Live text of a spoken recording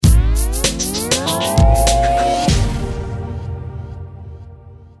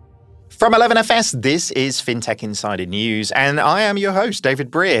From 11FS, this is FinTech Insider News, and I am your host, David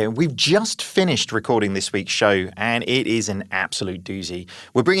Breer. We've just finished recording this week's show, and it is an absolute doozy.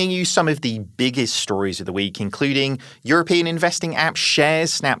 We're bringing you some of the biggest stories of the week, including European investing app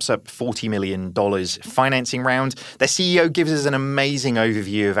Shares snaps up $40 million financing round. Their CEO gives us an amazing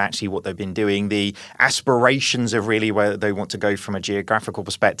overview of actually what they've been doing, the aspirations of really where they want to go from a geographical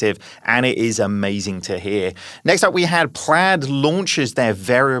perspective, and it is amazing to hear. Next up, we had Plaid launches their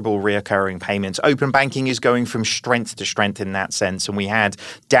variable recurring payments. Open banking is going from strength to strength in that sense. And we had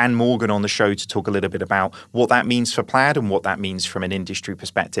Dan Morgan on the show to talk a little bit about what that means for Plaid and what that means from an industry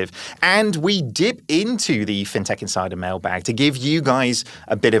perspective. And we dip into the FinTech Insider mailbag to give you guys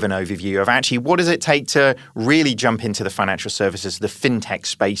a bit of an overview of actually what does it take to really jump into the financial services, the FinTech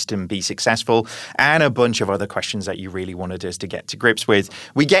space and be successful, and a bunch of other questions that you really wanted us to get to grips with.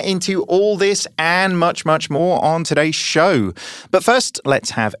 We get into all this and much, much more on today's show. But first, let's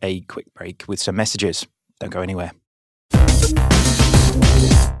have a quick break with some messages. Don't go anywhere.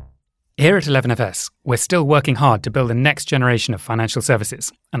 Here at 11FS, we're still working hard to build the next generation of financial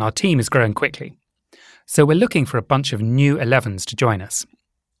services, and our team is growing quickly. So we're looking for a bunch of new 11s to join us.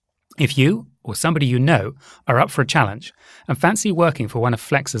 If you, or somebody you know, are up for a challenge and fancy working for one of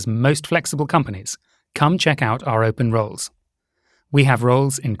Flex's most flexible companies, come check out our open roles. We have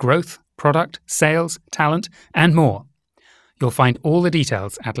roles in growth, product, sales, talent, and more. You'll find all the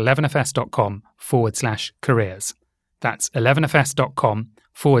details at 11fs.com/careers. That's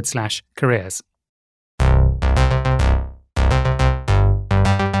 11fs.com/careers.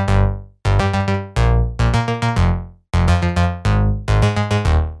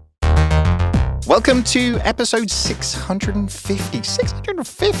 Welcome to episode 650.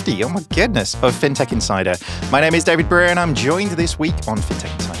 650, oh my goodness, of FinTech Insider. My name is David Breer, and I'm joined this week on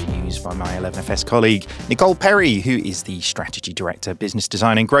FinTech Insider News by my 11FS colleague, Nicole Perry, who is the Strategy Director, Business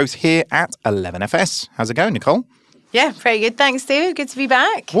Design and Growth here at 11FS. How's it going, Nicole? Yeah, very good. Thanks, David. Good to be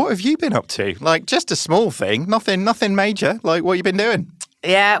back. What have you been up to? Like, just a small thing, nothing major. Like, what have you been doing?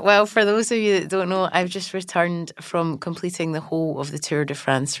 Yeah, well, for those of you that don't know, I've just returned from completing the whole of the Tour de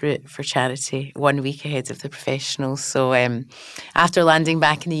France route for charity 1 week ahead of the professionals. So after landing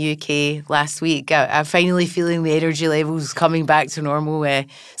back in the UK last week, I'm finally feeling the energy levels coming back to normal.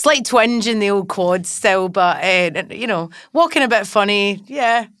 Slight twinge in the old quads still, but, walking a bit funny.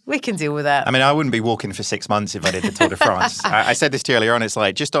 Yeah, we can deal with that. I mean, I wouldn't be walking for 6 months if I did the Tour de France. I said this to you earlier on. It's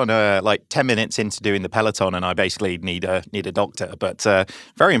like just on 10 minutes into doing the peloton, and I basically need a doctor. But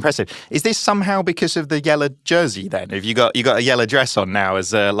very impressive. Is this somehow because of the yellow jersey? Then, have you got a yellow dress on now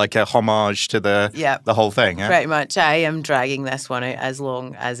as like a homage to the whole thing? Yeah? Pretty much. I am dragging this one out as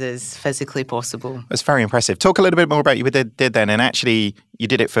long as is physically possible. That's very impressive. Talk a little bit more about what you did then, and actually. You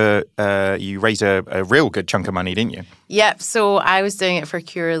did it for, you raised a real good chunk of money, didn't you? Yep. So I was doing it for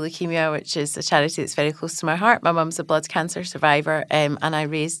Cure Leukemia, which is a charity that's very close to my heart. My mum's a blood cancer survivor, and I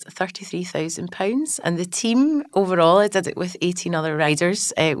raised £33,000. And the team overall, I did it with 18 other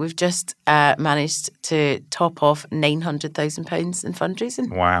riders. We've just managed to top off £900,000 in fundraising.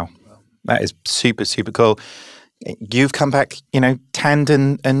 Wow. That is super, super cool. You've come back, tanned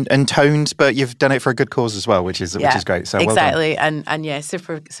and toned, but you've done it for a good cause as well, which is great. So exactly, well done. and yeah,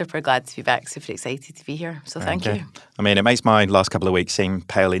 super glad to be back. Super excited to be here. So thank you. I mean, it makes my last couple of weeks seem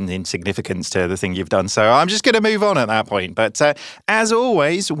pale in insignificance to the thing you've done. So I'm just going to move on at that point. But as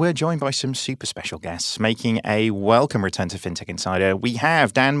always, we're joined by some super special guests making a welcome return to FinTech Insider. We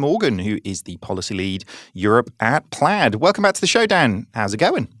have Dan Morgan, who is the policy lead Europe at Plaid. Welcome back to the show, Dan. How's it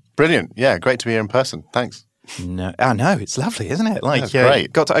going? Brilliant. Yeah, great to be here in person. Thanks. No, it's lovely, isn't it? Like,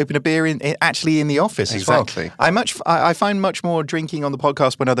 great. Got to open a beer in the office exactly. as well. I find much more drinking on the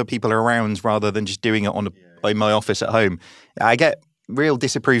podcast when other people are around rather than just doing it in my office at home. I get real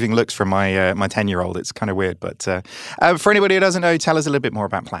disapproving looks from my 10-year-old. It's kind of weird. But for anybody who doesn't know, tell us a little bit more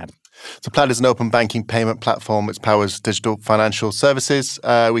about Plaid. So Plaid is an open banking payment platform which powers digital financial services.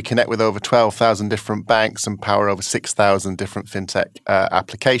 We connect with over 12,000 different banks and power over 6,000 different fintech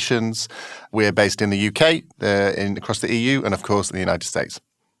applications. We're based in the UK, across the EU, and of course in the United States.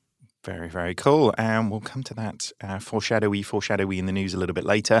 Very, very cool. And we'll come to that foreshadowy in the news a little bit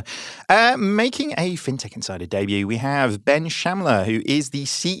later. Making a FinTech Insider debut, we have Ben Shamler, who is the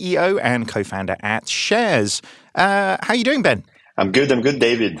CEO and co-founder at Shares. How are you doing, Ben? I'm good,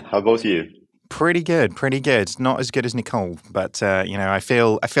 David. How about you? Pretty good. Not as good as Nicole, but I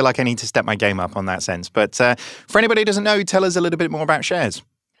feel like I need to step my game up on that sense. But for anybody who doesn't know, tell us a little bit more about Shares.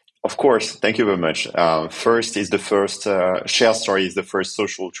 Of course. Thank you very much. Share Story is the first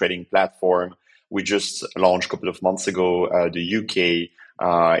social trading platform. We just launched a couple of months ago, the UK.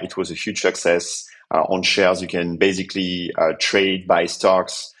 It was a huge success. On Shares, you can basically trade, buy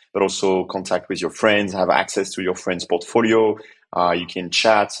stocks, but also contact with your friends, have access to your friends' portfolio. You can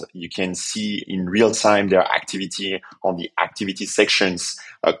chat, you can see in real time their activity on the activity sections,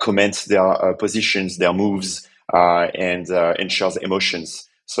 comment their positions, their moves, and share emotions.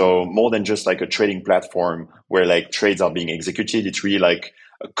 So more than just like a trading platform where like trades are being executed, it's really like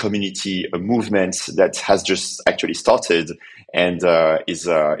a community, a movement that has just actually started and is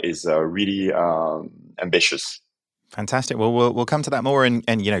really ambitious. Fantastic. Well, we'll come to that more, and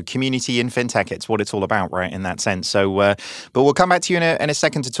community in fintech. It's what it's all about, right? In that sense. So, but we'll come back to you in a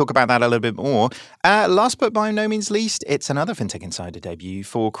second to talk about that a little bit more. Last but by no means least, it's another FinTech Insider debut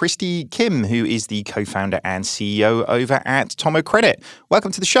for Christy Kim, who is the co-founder and CEO over at Tomo Credit.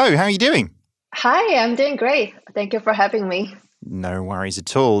 Welcome to the show. How are you doing? Hi, I'm doing great. Thank you for having me. No worries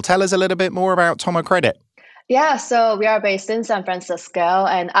at all. Tell us a little bit more about Tomo Credit. Yeah, so we are based in San Francisco,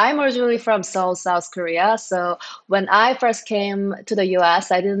 and I'm originally from Seoul, South Korea. So when I first came to the US,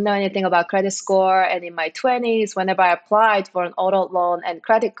 I didn't know anything about credit score. And in my 20s, whenever I applied for an auto loan and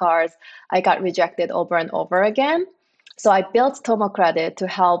credit cards, I got rejected over and over again. So I built Tomo Credit to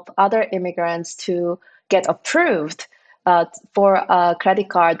help other immigrants to get approved for a credit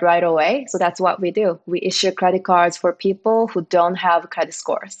card right away. So that's what we do. We issue credit cards for people who don't have credit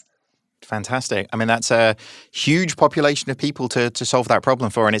scores. Fantastic. I mean, that's a huge population of people to solve that problem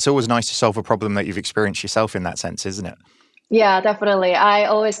for. And it's always nice to solve a problem that you've experienced yourself in that sense, isn't it? Yeah, definitely. I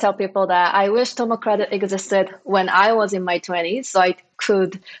always tell people that I wish Tomo Credit existed when I was in my 20s so I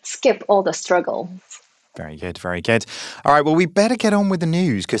could skip all the struggle. Very good, very good. All right, well, we better get on with the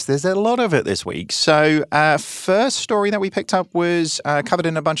news because there's a lot of it this week. So first story that we picked up was covered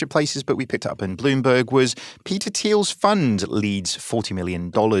in a bunch of places, but we picked up in Bloomberg, was Peter Thiel's fund leads $40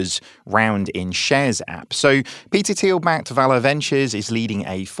 million round in Shares app. So Peter Thiel-backed Valor Ventures is leading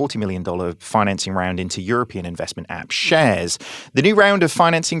a $40 million financing round into European investment app Shares. The new round of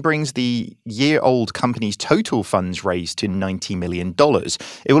financing brings the year-old company's total funds raised to $90 million.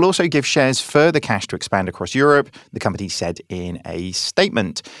 It will also give Shares further cash to expand across Europe, the company said in a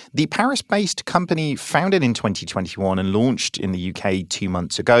statement. The Paris-based company, founded in 2021 and launched in the UK 2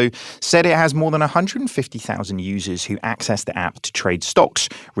 months ago, said it has more than 150,000 users who access the app to trade stocks,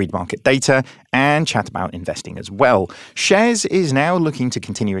 read market data, and chat about investing as well. Shares is now looking to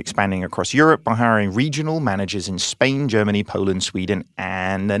continue expanding across Europe by hiring regional managers in Spain, Germany, Poland, Sweden,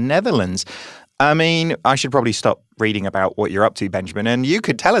 and the Netherlands. I mean, I should probably stop reading about what you're up to, Benjamin, and you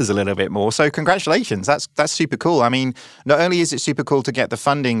could tell us a little bit more. So congratulations. That's super cool. I mean, not only is it super cool to get the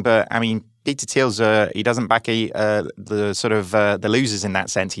funding, but I mean, Peter Thiel's, he doesn't back the sort of the losers in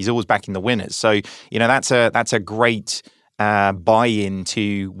that sense. He's always backing the winners. So, that's a great buy-in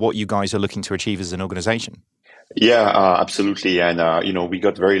to what you guys are looking to achieve as an organization. Yeah, absolutely. And, we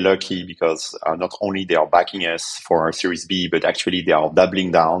got very lucky because not only they are backing us for our Series B, but actually they are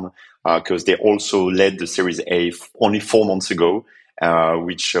doubling down because they also led the Series A only 4 months ago,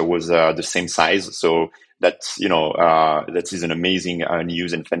 which was the same size. So that's, that is an amazing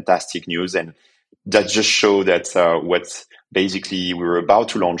news and fantastic news. And that just show that what basically we were about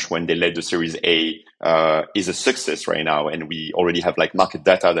to launch when they led the Series A is a success right now. And we already have like market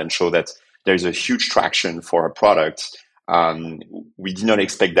data that show that there's a huge traction for our product. We did not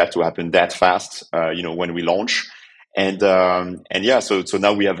expect that to happen that fast, when we launch. And yeah, so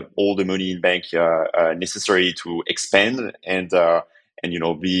now we have all the money in bank necessary to expand and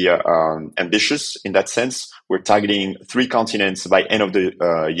be ambitious in that sense. We're targeting 3 continents by end of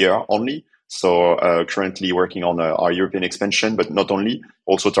the year only. So currently working on our European expansion, but not only,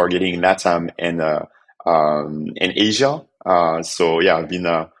 also targeting LATAM and Asia. So yeah, I've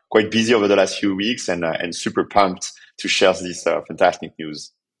been quite busy over the last few weeks and super pumped to share this fantastic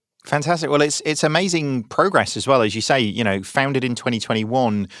news. Fantastic. Well, it's amazing progress as well, as you say, founded in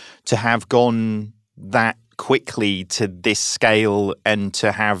 2021 to have gone that quickly to this scale and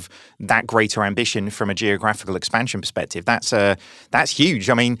to have that greater ambition from a geographical expansion perspective. That's huge.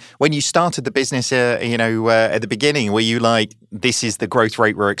 I mean, when you started the business, at the beginning, were you like, this is the growth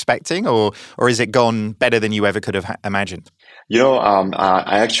rate we're expecting, or has it gone better than you ever could have imagined?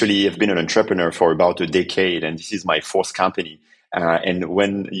 I actually have been an entrepreneur for about a decade, and this is my 4th company. And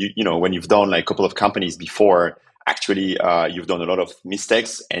when you've done like a couple of companies before, actually you've done a lot of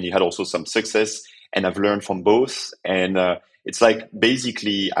mistakes and you had also some success. And I've learned from both. And it's like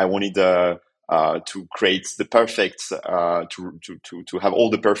basically I wanted to create the perfect, to have all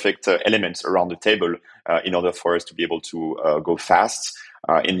the perfect elements around the table in order for us to be able to go fast.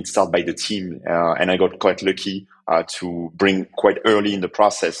 And it started by the team. And I got quite lucky to bring quite early in the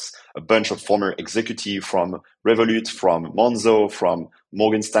process a bunch of former executives from Revolut, from Monzo, from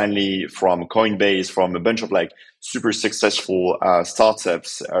Morgan Stanley, from Coinbase, from a bunch of like super successful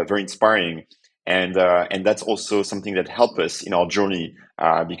startups, very inspiring. And that's also something that helped us in our journey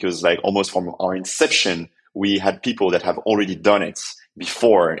because like almost from our inception, we had people that have already done it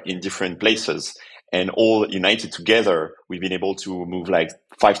before in different places. And all united together, we've been able to move like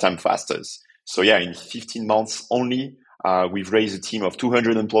 5 times faster. So yeah, in 15 months only, we've raised a team of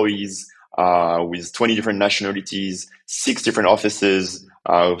 200 employees with 20 different nationalities, 6 different offices.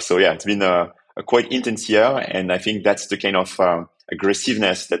 So yeah, it's been a quite intense year. And I think that's the kind of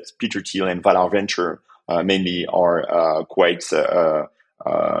aggressiveness that Peter Thiel and Valar Venture mainly are quite,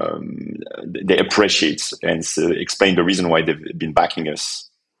 they appreciate and explain the reason why they've been backing us.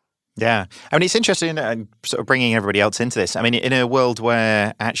 Yeah. I mean, it's interesting sort of bringing everybody else into this. I mean, in a world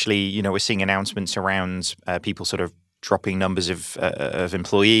where actually, you know, we're seeing announcements around people sort of dropping numbers of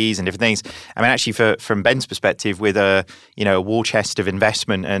employees and different things. I mean, actually, from Ben's perspective, with a war chest of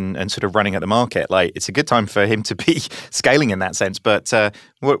investment and sort of running at the market, like it's a good time for him to be scaling in that sense. But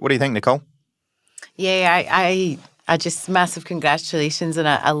what do you think, Nicole? Yeah, I just massive congratulations, and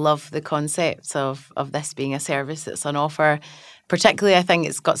I love the concept of this being a service that's on offer. Particularly, I think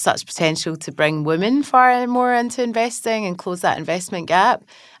it's got such potential to bring women far more into investing and close that investment gap.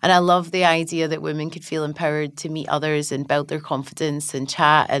 And I love the idea that women could feel empowered to meet others and build their confidence and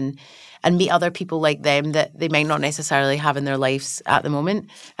chat and meet other people like them that they might not necessarily have in their lives at the moment.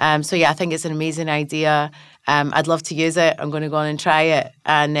 So yeah, I think it's an amazing idea. I'd love to use it. I'm going to go on and try it.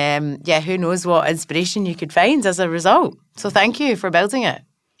 And who knows what inspiration you could find as a result. So thank you for building it.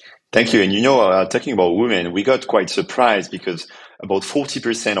 Thank you. And talking about women, we got quite surprised because about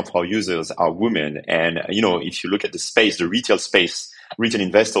 40% of our users are women. And, if you look at the space, the retail space, retail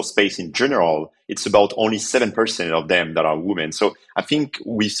investor space in general, it's about only 7% of them that are women. So I think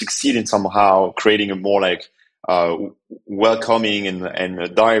we succeed in somehow creating a more like welcoming and a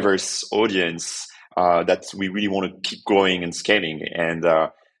diverse audience that we really want to keep growing and scaling.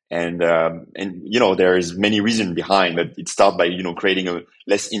 And there is many reasons behind, but it starts by creating a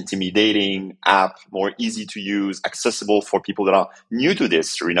less intimidating app, more easy to use, accessible for people that are new to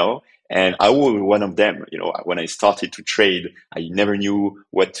this. And I was one of them. When I started to trade, I never knew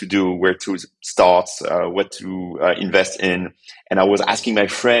what to do, where to start, what to invest in, and I was asking my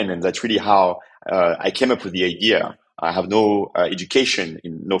friend, and that's really how I came up with the idea. I have no education,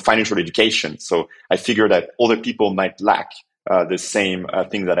 no financial education, so I figured that other people might lack the same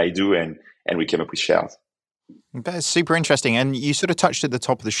thing that I do, and we came up with Shares. That's super interesting. And you sort of touched at the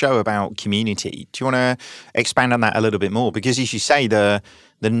top of the show about community. Do you want to expand on that a little bit more? Because as you say, the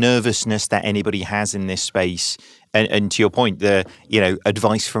nervousness that anybody has in this space, and to your point, the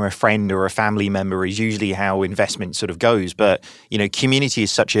advice from a friend or a family member is usually how investment sort of goes. But community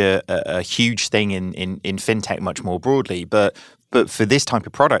is such a huge thing in fintech much more broadly. But for this type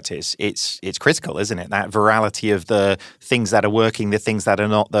of product, it's critical, isn't it? That virality of the things that are working, the things that are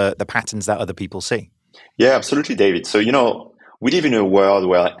not, the patterns that other people see. Yeah, absolutely, David. So, we live in a world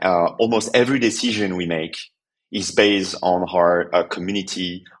where almost every decision we make is based on our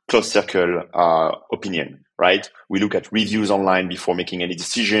community, close circle opinion, right? We look at reviews online before making any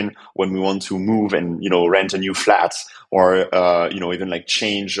decision when we want to move and, rent a new flat or, even like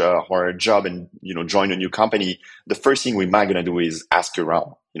change our job and, join a new company. The first thing we might going to do is ask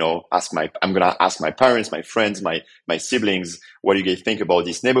around, I'm going to ask my parents, my friends, my siblings, what do you guys think about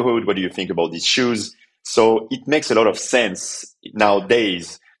this neighborhood? What do you think about these shoes? So it makes a lot of sense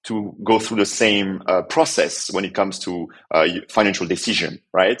nowadays to go through the same process when it comes to financial decision,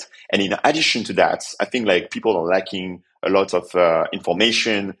 right? And in addition to that, I think like people are lacking a lot of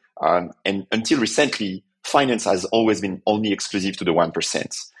information. And until recently, finance has always been only exclusive to the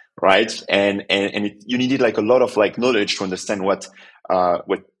 1%, right? And you needed like a lot of like knowledge to understand what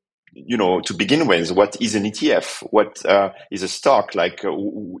to begin with, what is an ETF? What is a stock? Like,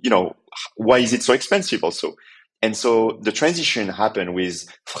 why is it so expensive also? And so the transition happened with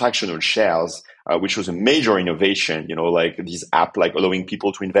fractional shares, which was a major innovation, like this app, like allowing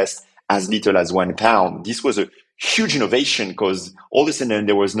people to invest as little as £1. This was a huge innovation because all of a sudden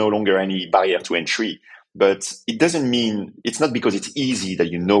there was no longer any barrier to entry. But it doesn't mean, it's not because it's easy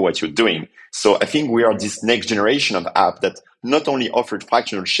that you know what you're doing. So I think we are this next generation of app that not only offered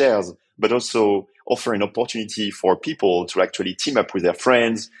fractional shares, but also offer an opportunity for people to actually team up with their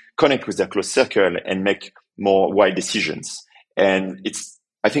friends, connect with their close circle, and make more wide decisions. And it's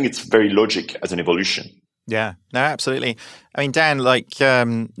I think it's very logic as an evolution. Yeah, no, absolutely. I mean, Dan,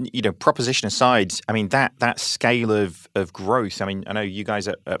 proposition aside, I mean, that scale of growth, I mean, I know you guys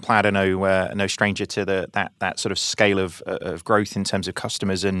at Plaid are no stranger to that sort of scale of growth in terms of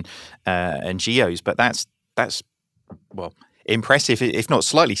customers and geos, but that's impressive, if not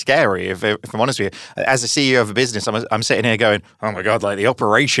slightly scary, if I'm honest with you. As a CEO of a business, I'm sitting here going, oh my God, like the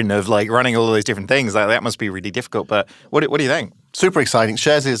operation of like running all those different things, that must be really difficult. But what do you think? Super exciting.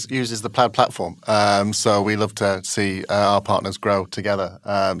 Shares uses the Plaid platform. So we love to see our partners grow together.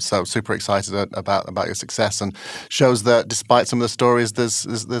 So super excited about your success, and shows that despite some of the stories,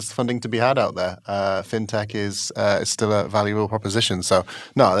 there's funding to be had out there. FinTech is still a valuable proposition. So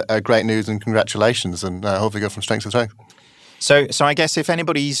great news and congratulations, and hopefully go from strength to strength. So I guess if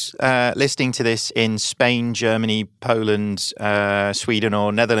anybody's listening to this in Spain, Germany, Poland, Sweden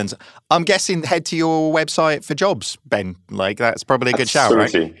or Netherlands, I'm guessing head to your website for jobs, Ben. Like that's probably a good shout,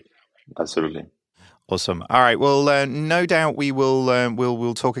 right? Absolutely. Awesome. All right. Well, no doubt we will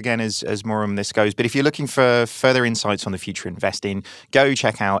we'll talk again as more on this goes. But if you're looking for further insights on the future of investing, go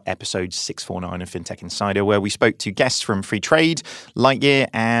check out episode 649 of FinTech Insider, where we spoke to guests from Freetrade, Lightyear,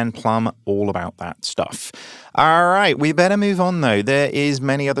 and Plum all about that stuff. All right, we better move on, though. There is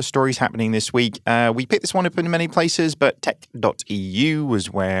many other stories happening this week. We picked this one up in many places, but tech.eu was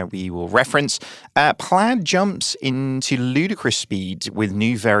where we will reference. Plaid jumps into ludicrous speed with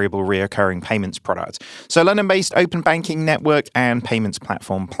new variable reoccurring payments product. So London-based open banking network and payments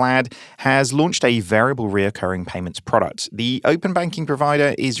platform Plaid has launched a variable reoccurring payments product. The open banking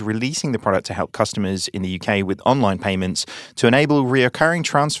provider is releasing the product to help customers in the UK with online payments to enable reoccurring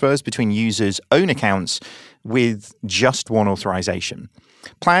transfers between users' own accounts with just one authorization.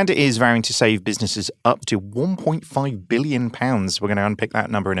 Plaid is vowing to save businesses up to £1.5 billion. We're going to unpick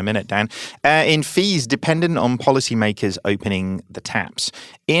that number in a minute, Dan, in fees dependent on policymakers opening the taps.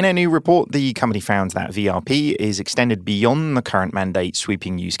 In a new report, the company found that VRP is extended beyond the current mandate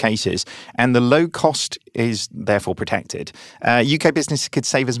sweeping use cases, and the low cost is therefore protected. UK businesses could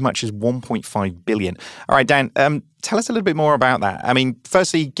save as much as £1.5 billion. All right, Dan, tell us a little bit more about that. I mean,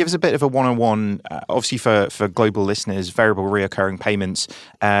 firstly, give us a bit of a one-on-one. Obviously, for global listeners, variable reoccurring payments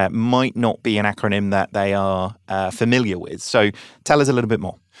might not be an acronym that they are familiar with. So tell us a little bit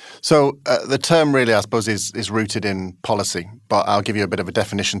more. So the term really, I suppose, is rooted in policy, but I'll give you a bit of a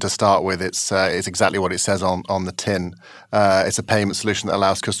definition to start with. It's exactly what it says on the tin. It's a payment solution that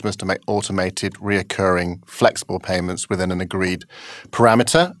allows customers to make automated, reoccurring, flexible payments within an agreed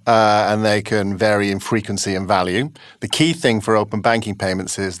parameter, and they can vary in frequency and value. The key thing for open banking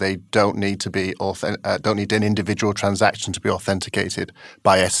payments is they don't need an individual transaction to be authenticated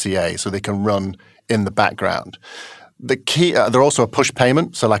by SCA, so they can run in the background. The key, they're also a push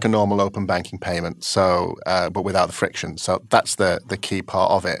payment, so like a normal open banking payment, so but without the friction. So that's the key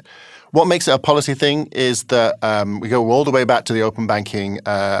part of it. What makes it a policy thing is that we go all the way back to the open banking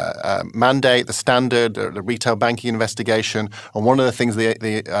mandate, the standard, the retail banking investigation, and one of the things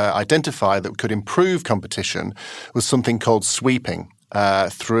they identified that could improve competition was something called sweeping.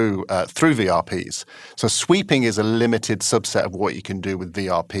 Through VRPs. So sweeping is a limited subset of what you can do with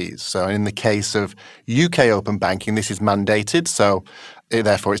VRPs. So in the case of UK open banking, this is mandated, so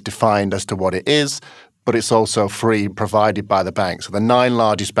therefore it's defined as to what it is, but it's also free, provided by the bank. So the 9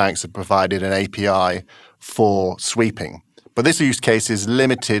 largest banks have provided an API for sweeping. But this use case is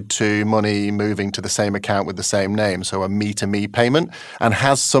limited to money moving to the same account with the same name, so a me-to-me payment, and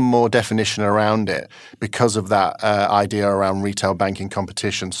has some more definition around it because of that idea around retail banking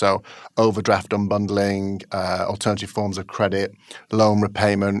competition. So overdraft unbundling, alternative forms of credit, loan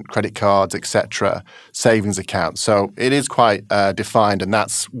repayment, credit cards, etc., savings accounts. So it is quite defined, and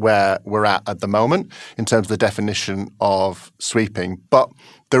that's where we're at the moment in terms of the definition of sweeping. But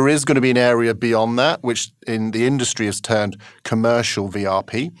there is going to be an area beyond that, which in the industry is termed commercial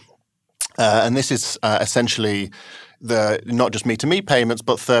VRP. And this is essentially not just me-to-me payments,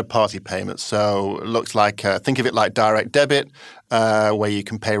 but third-party payments. So it looks like, think of it like direct debit, where you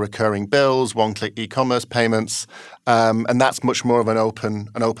can pay recurring bills, one-click e-commerce payments, and that's much more of an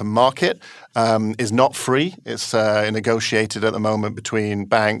open market. Is not free. It's negotiated at the moment between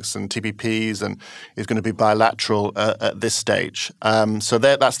banks and TPPs, and is going to be bilateral at this stage. So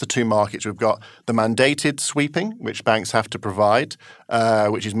that's the two markets. We've got the mandated sweeping, which banks have to provide,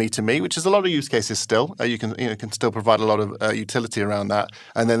 which is me-to-me, which is a lot of use cases still. You can still provide a lot of utility around that.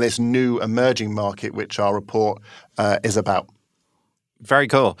 And then this new emerging market, which our report is about. Very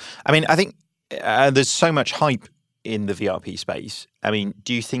cool. I mean, I think there's so much hype in the VRP space. I mean,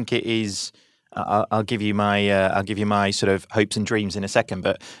 do you think it is I'll give you my sort of hopes and dreams in a second.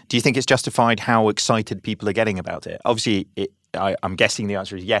 But do you think it's justified how excited people are getting about it? Obviously, I'm guessing the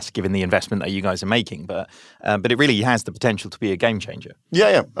answer is yes, given the investment that you guys are making. But it really has the potential to be a game changer.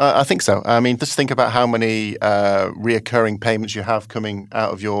 Yeah, I think so. I mean, just think about how many reoccurring payments you have coming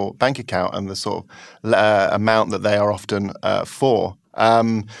out of your bank account and the sort of amount that they are often for.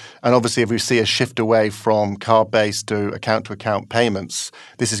 And obviously, if we see a shift away from card-based to account-to-account payments,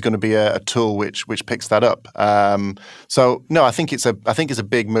 this is going to be a tool which picks that up. So no, I think it's a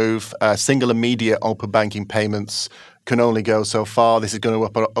big move. Single immediate open banking payments can only go so far. This is going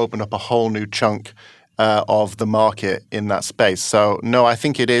to open up a whole new chunk of the market in that space. So no, I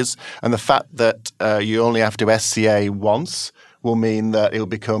think it is. And the fact that you only have to SCA once will mean that it'll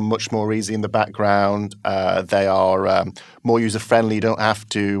become much more easy in the background. They are more user-friendly. You don't have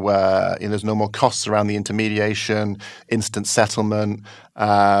to, there's no more costs around the intermediation, instant settlement.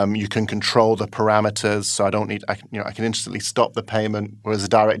 You can control the parameters, so I can instantly stop the payment, whereas a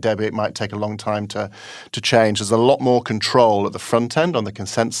direct debit it might take a long time to change. There's a lot more control at the front end on the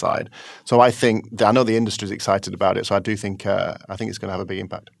consent side. So I know the industry is excited about it, so I do think it's going to have a big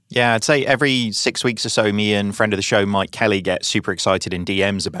impact. Yeah, I'd say every 6 weeks or so, me and friend of the show, Mike Kelly, get super excited in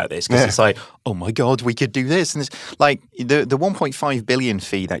DMs about this because it's like, oh my God, we could do this. And it's like the 1.5 billion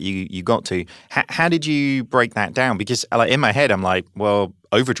fee that you got to, how did you break that down? Because in my head, I'm like, well,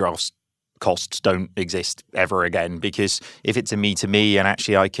 overdrafts costs don't exist ever again, because if it's a me-to-me and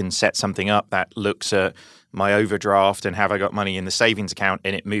actually I can set something up that looks at my overdraft and have I got money in the savings account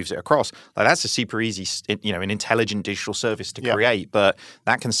and it moves it across, like that's a super easy, an intelligent digital service to create, but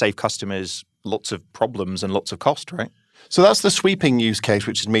that can save customers lots of problems and lots of cost, right? So that's the sweeping use case,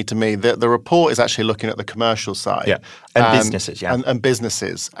 which is me-to-me. The report is actually looking at the commercial side. And businesses, And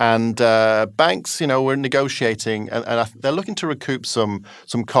businesses. And banks, we're negotiating, and they're looking to recoup some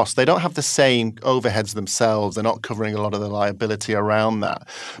costs. They don't have the same overheads themselves. They're not covering a lot of the liability around that.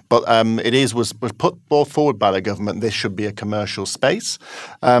 But it was put forward by the government, this should be a commercial space.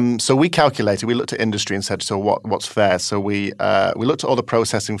 So we looked at industry and said, so what's fair? So we looked at all the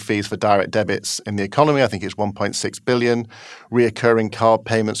processing fees for direct debits in the economy. I think it's 1.6 billion. Reoccurring card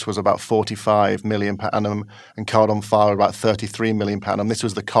payments was about 45 million per annum, and card on file about 33 million per annum. This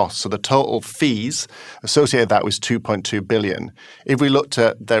was the cost. So the total fees associated with that was 2.2 billion. If we looked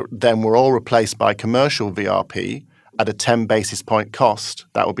at them were all replaced by commercial VRP at a 10 basis point cost,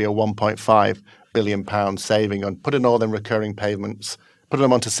 that would be a 1.5 billion pound saving on putting all them recurring payments, putting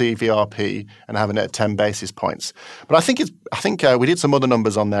them onto CVRP and having it at 10 basis points. But I think we did some other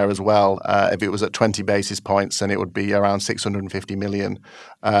numbers on there as well. If it was at 20 basis points, and it would be around 650 million,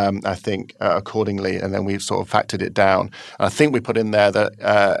 I think, accordingly. And then we sort of factored it down. And I think we put in there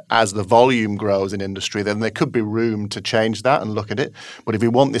that as the volume grows in industry, then there could be room to change that and look at it. But if we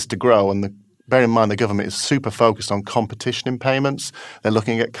want this to grow, and bear in mind, the government is super focused on competition in payments. They're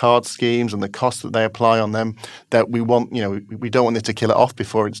looking at card schemes and the costs that they apply on them. That we want, we don't want it to kill it off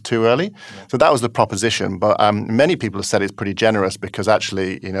before it's too early. Yeah. So that was the proposition. But many people have said it's pretty generous because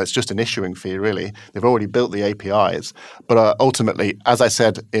actually, it's just an issuing fee, really. They've already built the APIs. But ultimately, as I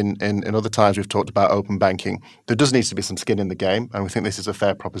said in other times we've talked about open banking, there does need to be some skin in the game, and we think this is a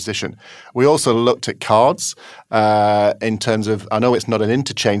fair proposition. We also looked at cards in terms of, I know it's not an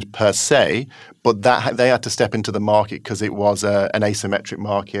interchange per se, but that they had to step into the market because it was an asymmetric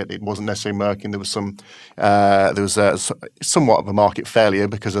market. It wasn't necessarily working. There was somewhat of a market failure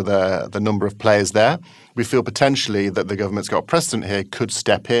because of the number of players there. We feel potentially that the government's got a precedent here, could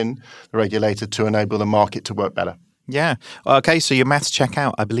step in, the regulator, to enable the market to work better. Yeah. Okay. So your maths check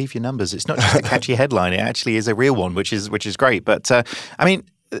out. I believe your numbers. It's not just a catchy headline. It actually is a real one, which is great. But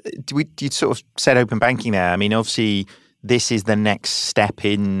you sort of said open banking there. I mean, obviously, this is the next step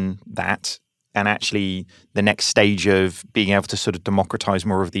in that. And actually the next stage of being able to sort of democratize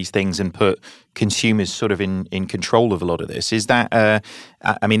more of these things and put consumers sort of in control of a lot of this. Is that,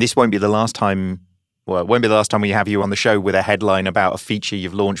 this won't be the last time, well, it won't be the last time we have you on the show with a headline about a feature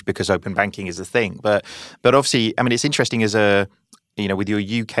you've launched because open banking is a thing. But obviously, it's interesting as with your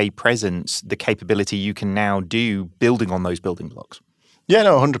UK presence, the capability you can now do building on those building blocks. Yeah,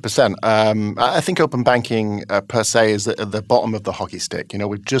 no, 100%. I think open banking per se is at the bottom of the hockey stick.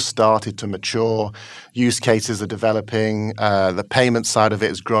 We've just started to mature. Use cases are developing. The payment side of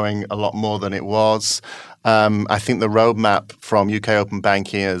it is growing a lot more than it was. I think the roadmap from UK open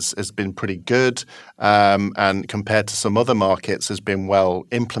banking has been pretty good, and compared to some other markets has been well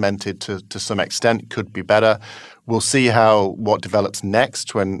implemented to some extent. Could be better. We'll see what develops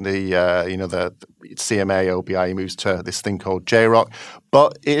next when the CMA OBI moves to this thing called JROC.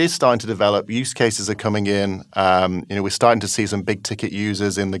 But it is starting to develop. Use cases are coming in. We're starting to see some big ticket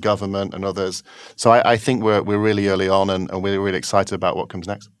users in the government and others. So I think we're really early on, and we're really excited about what comes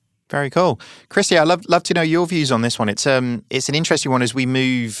next. Very cool. Chrissy, I'd love to know your views on this one. It's an interesting one as we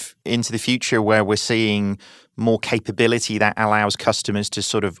move into the future where we're seeing more capability that allows customers to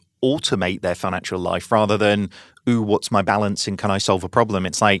sort of automate their financial life rather than, ooh, what's my balance and can I solve a problem?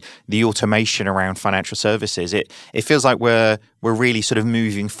 It's like the automation around financial services. It feels like we're really sort of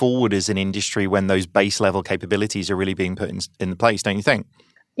moving forward as an industry when those base level capabilities are really being put in place, don't you think?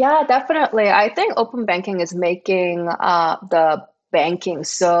 Yeah, definitely. I think open banking is making the banking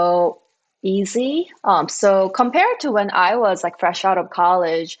so easy. So compared to when I was like fresh out of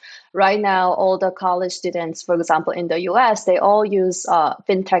college, right now all the college students, for example, in the US, they all use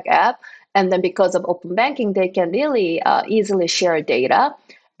fintech app. And then because of open banking, they can really easily share data.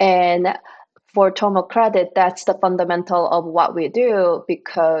 And for Tomo Credit, that's the fundamental of what we do,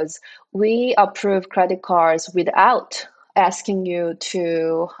 because we approve credit cards without asking you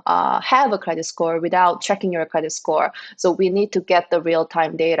to have a credit score, without checking your credit score. So we need to get the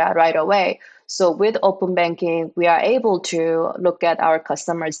real-time data right away. So with open banking, we are able to look at our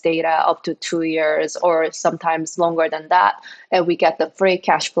customers' data up to 2 years or sometimes longer than that. And we get the free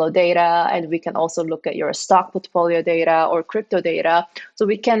cash flow data, and we can also look at your stock portfolio data or crypto data. So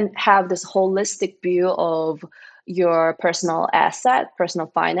we can have this holistic view of your personal asset, personal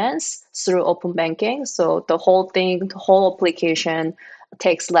finance through open banking. So the whole application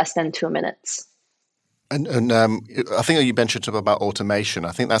takes less than 2 minutes. And I think you mentioned about automation.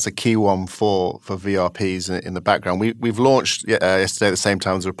 I think that's a key one for VRPs in the background. We've launched yesterday at the same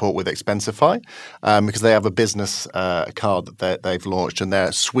time as a report with Expensify, because they have a business card that they've launched, and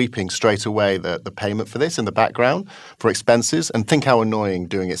they're sweeping straight away the payment for this in the background for expenses. And think how annoying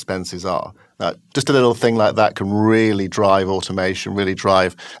doing expenses are. Just a little thing like that can really drive automation, really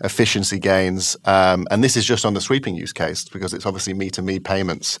drive efficiency gains. And this is just on the sweeping use case because it's obviously me-to-me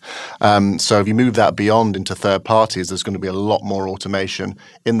payments. So if you move that beyond into third parties, there's going to be a lot more automation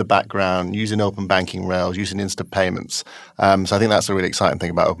in the background using open banking rails, using instant payments. So I think that's a really exciting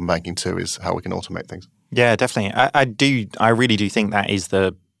thing about open banking too, is how we can automate things. Yeah, definitely. I really do think that is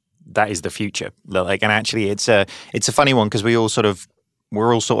the future. Like, and actually, it's a funny one because we're all sort of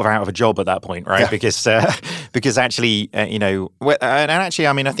out of a job at that point, right? Yeah. Because actually, and actually,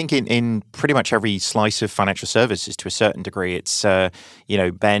 I mean, I think in pretty much every slice of financial services to a certain degree, it's,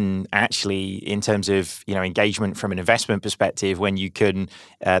 Ben, actually, in terms of, engagement from an investment perspective, when you can,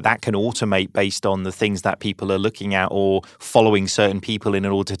 that can automate based on the things that people are looking at or following certain people in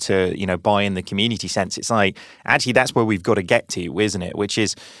order to, buy in the community sense. It's like, actually, that's where we've got to get to, isn't it? Which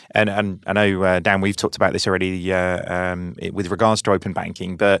is, and I know, Dan, we've talked about this already with regards to open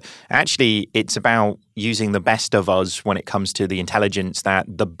banking, but actually it's about using the best of us when it comes to the intelligence that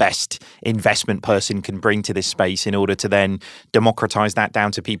the best investment person can bring to this space in order to then democratize that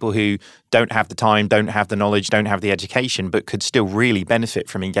down to people who don't have the time, don't have the knowledge, don't have the education, but could still really benefit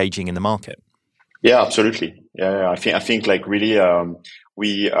from engaging in the market. Yeah, absolutely. Yeah, I think like really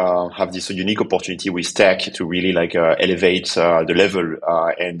we have this unique opportunity with tech to really like elevate the level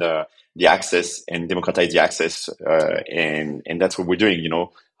and the access and democratize the access, and that's what we're doing.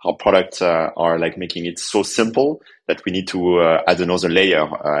 Our products are like making it so simple that we need to add another layer,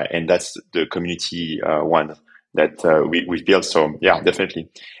 and that's the community one that we've built. So yeah, definitely,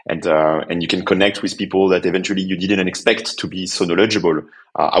 and you can connect with people that eventually you didn't expect to be so knowledgeable.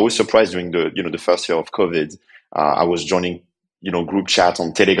 I was surprised during the first year of COVID. I was joining group chat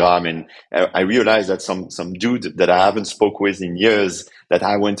on Telegram, and I realized that some dude that I haven't spoke with in years, that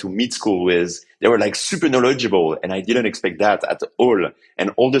I went to mid school with, they were like super knowledgeable, and I didn't expect that at all.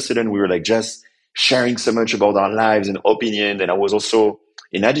 And all of a sudden we were like just sharing so much about our lives and opinion. And I was also,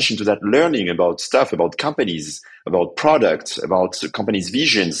 in addition to that, learning about stuff, about companies, about products, about companies'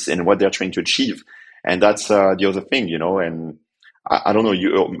 visions and what they're trying to achieve. And that's the other thing, and I don't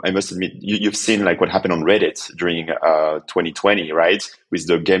know. I must admit, you've seen like what happened on Reddit during 2020, right? With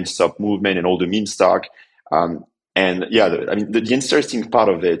the GameStop movement and all the meme stock. And yeah, the interesting part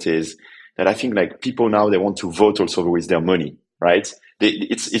of it is that I think like people now, they want to vote also with their money, right?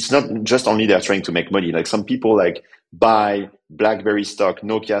 It's not just only they're trying to make money. Like some people like buy BlackBerry stock,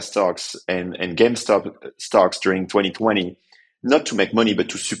 Nokia stocks, and GameStop stocks during 2020. Not to make money, but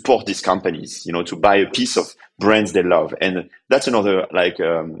to support these companies, to buy a piece of brands they love. And that's another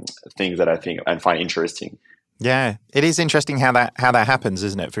thing that I think and find interesting. Yeah, it is interesting how that happens,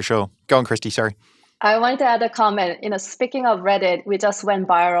 isn't it? For sure. Go on, Christy. Sorry. I wanted to add a comment. Speaking of Reddit, we just went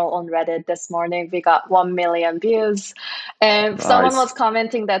viral on Reddit this morning. We got 1 million views. And Nice. Someone was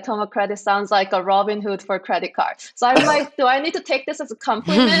commenting that Tomo Credit sounds like a Robinhood for credit cards. So I'm like, do I need to take this as a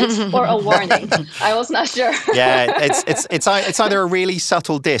compliment or a warning? I was not sure. Yeah, it's either a really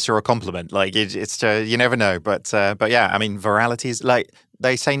subtle diss or a compliment. Like it's you never know. But yeah, I mean, virality is like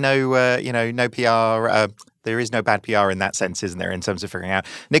they say no PR. There is no bad PR in that sense, isn't there, in terms of figuring out.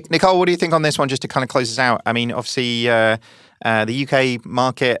 Nicole, what do you think on this one, just to kind of close us out? I mean, obviously, the UK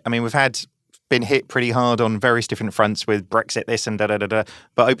market, I mean, we've been hit pretty hard on various different fronts with Brexit, this and da-da-da-da.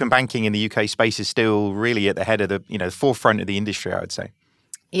 But open banking in the UK space is still really at the head of the forefront of the industry, I would say.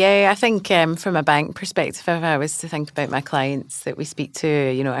 Yeah, I think from a bank perspective, if I was to think about my clients that we speak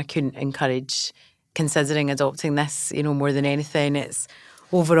to, I couldn't encourage considering adopting this, more than anything. It's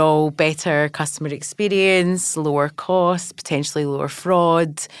overall better customer experience, lower costs, potentially lower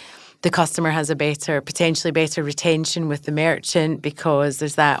fraud. The customer has a potentially better retention with the merchant because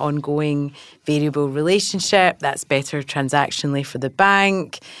there's that ongoing variable relationship. That's better transactionally for the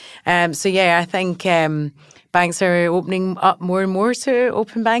bank. So yeah, I think banks are opening up more and more to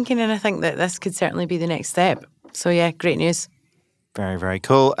open banking, and I think that this could certainly be the next step. So yeah, great news. Very, very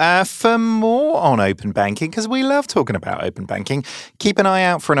cool. For more on open banking, because we love talking about open banking, keep an eye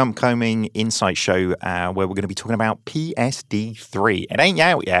out for an upcoming Insight show where we're going to be talking about PSD3. It ain't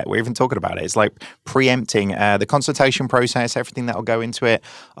out yet. We're even talking about it. It's like preempting the consultation process, everything that will go into it,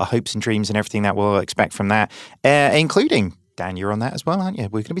 our hopes and dreams and everything that we'll expect from that, including... Dan, you're on that as well, aren't you?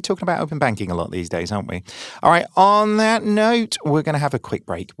 We're going to be talking about open banking a lot these days, aren't we? All right, on that note, we're going to have a quick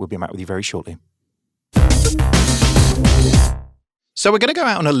break. We'll be back with you very shortly. So we're going to go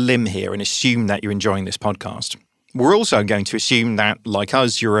out on a limb here and assume that you're enjoying this podcast. We're also going to assume that, like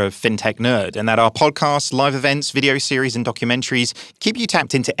us, you're a fintech nerd and that our podcasts, live events, video series and documentaries keep you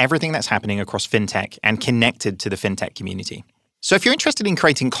tapped into everything that's happening across fintech and connected to the fintech community. So if you're interested in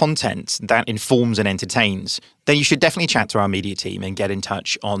creating content that informs and entertains, then you should definitely chat to our media team and get in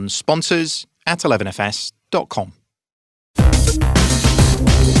touch on sponsors@11fs.com.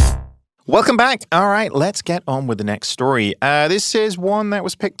 Welcome back. All right, let's get on with the next story. This is one that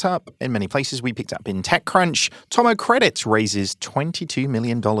was picked up in many places. We picked up in TechCrunch. Tomo Credit raises $22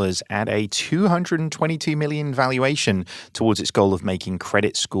 million at a $222 million valuation towards its goal of making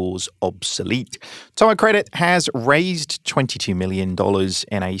credit scores obsolete. Tomo Credit has raised $22 million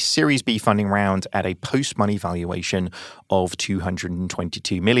in a Series B funding round at a post-money valuation of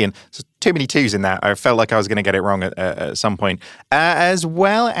 $222 million. So too many twos in that. I felt like I was going to get it wrong at some point. As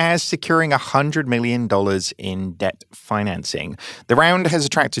well as securing $100 million in debt financing. The round has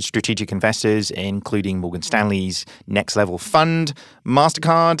attracted strategic investors, including Morgan Stanley's Next Level Fund,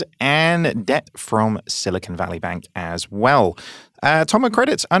 MasterCard, and debt from Silicon Valley Bank as well. Tomo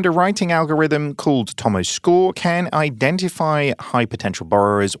Credit's underwriting algorithm called Tomo Score can identify high potential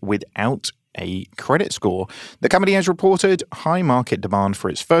borrowers without a credit score. The company has reported high market demand for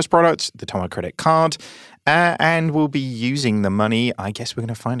its first product, the Tomo Credit Card, and will be using the money. I guess we're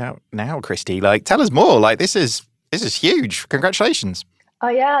going to find out now, Christy. Tell us more. This is huge. Congratulations. Oh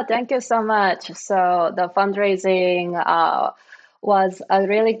yeah, thank you so much. So the fundraising was a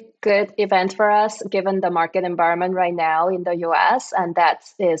really good event for us, given the market environment right now in the US, and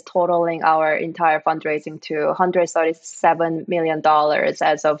that is totaling our entire fundraising to $137 million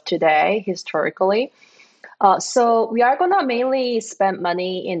as of today, historically. So we are going to mainly spend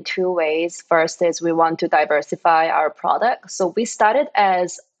money in two ways. First is we want to diversify our product. So we started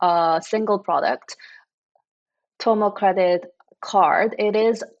as a single product, Tomo Credit Card. It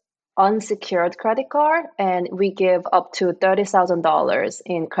is unsecured credit card, and we give up to $30,000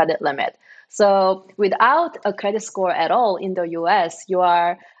 in credit limit. So without a credit score at all in the US, you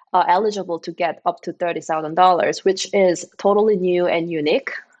are eligible to get up to $30,000, which is totally new and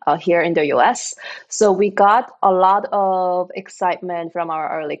unique here in the US. So we got a lot of excitement from our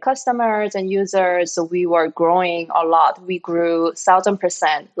early customers and users. So we were growing a lot. We grew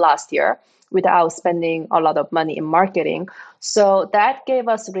 1,000% last year without spending a lot of money in marketing. So that gave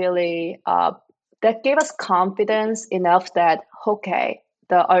us confidence enough that, okay,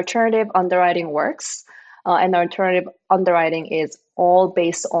 the alternative underwriting works. And alternative underwriting is all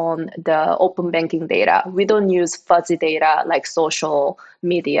based on the open banking data. We don't use fuzzy data like social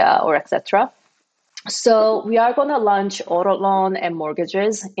media or etc. So we are going to launch auto loan and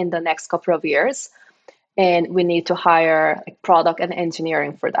mortgages in the next couple of years. And we need to hire product and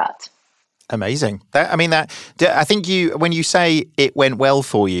engineering for that. Amazing. I think when you say it went well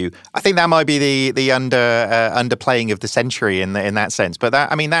for you, I think that might be the underplaying of the century in that sense. But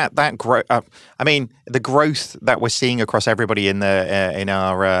the growth that we're seeing across everybody in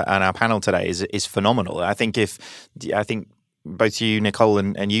our panel today is phenomenal. I think both you, Nicole,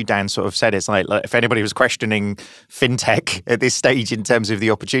 and you, Dan, sort of said it's like if anybody was questioning fintech at this stage in terms of the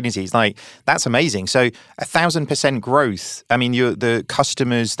opportunities, like that's amazing. So 1,000% growth. I mean, the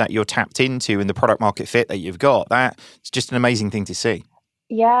customers that you're tapped into and the product market fit that you've got, that's just an amazing thing to see.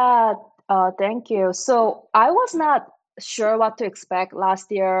 Yeah, thank you. So I was not sure what to expect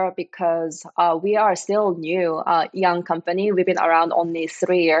last year because we are still new, young company. We've been around only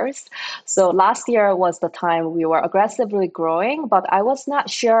 3 years. So last year was the time we were aggressively growing, but I was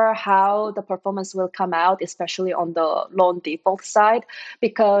not sure how the performance will come out, especially on the loan default side,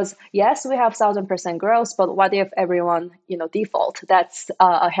 because yes, we have 1,000% growth, but what if everyone, default? That's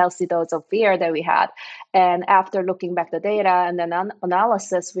a healthy dose of fear that we had. And after looking back the data and then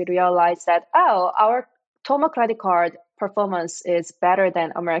analysis, we realized that, our Tomo credit card performance is better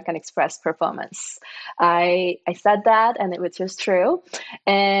than American Express performance. I said that, and which is true.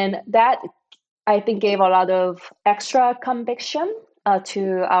 And that, I think, gave a lot of extra conviction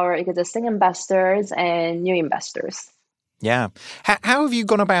to our existing investors and new investors. Yeah. How have you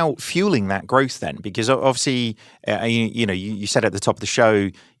gone about fueling that growth then? Because obviously, you said at the top of the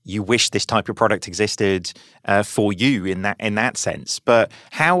show, you wish this type of product existed for you in that sense. But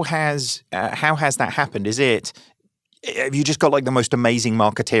how has that happened? Have you just got like the most amazing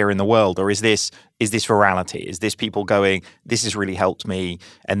marketeer in the world, or is this virality? Is this people going, this has really helped me,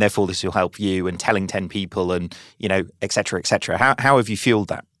 and therefore this will help you, and telling 10 people, and et cetera, et cetera? How have you fueled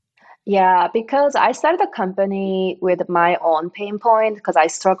that? Yeah, because I started the company with my own pain point because I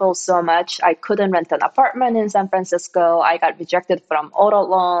struggled so much. I couldn't rent an apartment in San Francisco. I got rejected from auto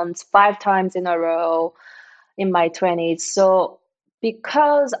loans 5 times in a row in my 20s. So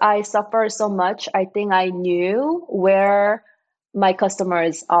because I suffered so much, I think I knew where my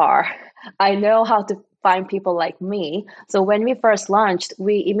customers are. I know how to find people like me. So when we first launched,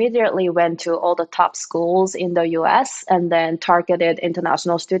 we immediately went to all the top schools in the US and then targeted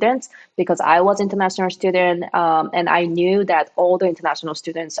international students because I was an international student and I knew that all the international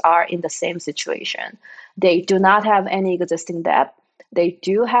students are in the same situation. They do not have any existing debt. They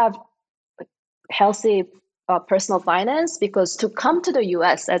do have healthy personal finance because to come to the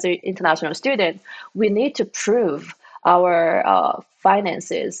US as an international student, we need to prove our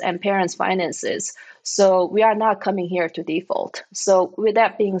finances and parents' finances. So we are not coming here to default. So with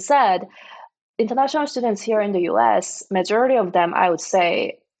that being said, international students here in the US, majority of them, I would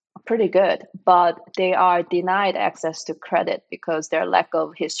say, are pretty good, but they are denied access to credit because their lack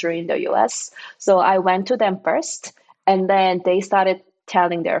of history in the US. So I went to them first, and then they started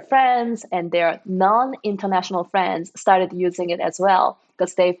telling their friends, and their non-international friends started using it as well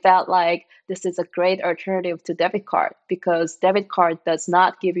because they felt like this is a great alternative to debit card because debit card does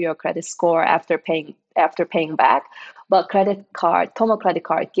not give you a credit score after paying back, but Tomo credit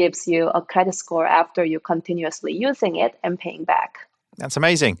card gives you a credit score after you continuously using it and paying back. That's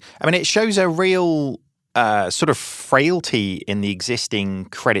amazing. I mean, it shows a real sort of frailty in the existing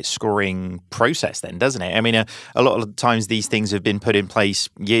credit scoring process then, doesn't it? I mean, a lot of times these things have been put in place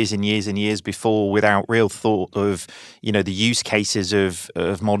years and years and years before without real thought of, the use cases of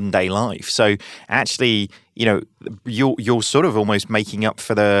modern day life. So actually, you're sort of almost making up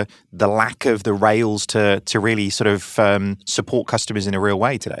for the lack of the rails to really sort of support customers in a real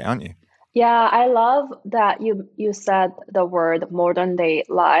way today, aren't you? Yeah, I love that you said the word modern day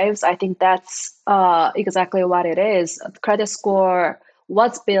lives. I think that's exactly what it is. Credit score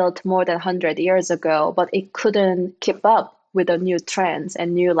was built more than 100 years ago, but it couldn't keep up with the new trends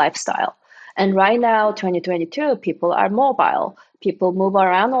and new lifestyle. And right now, 2022, people are mobile. People move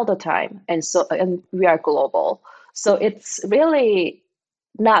around all the time, and we are global. So it's really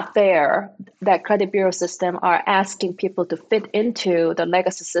not fair that credit bureau system are asking people to fit into the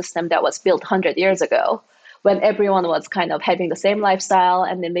legacy system that was built 100 years ago when everyone was kind of having the same lifestyle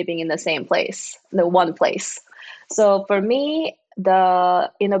and then living in the same place, the one place. So for me, the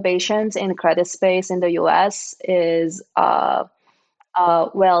innovations in credit space in the US is well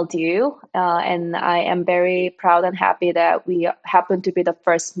due. And I am very proud and happy that we happen to be the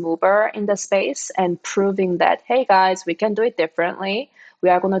first mover in the space and proving that, hey guys, we can do it differently. We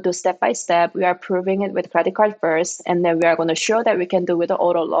are going to do step by step. We are proving it with credit card first, and then we are going to show that we can do with the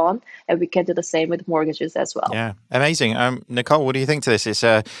auto loan, and we can do the same with mortgages as well. Yeah, amazing. Nicole, what do you think to this? It's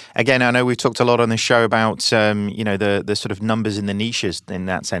again, I know we've talked a lot on this show about the sort of numbers in the niches in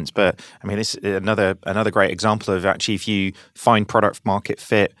that sense, but I mean, this is another great example of actually if you find product market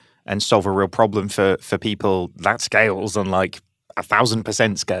fit and solve a real problem for people, that scales on like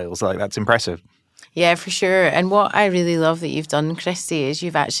 1,000% scales. Like, that's impressive. Yeah, for sure. And what I really love that you've done, Christy, is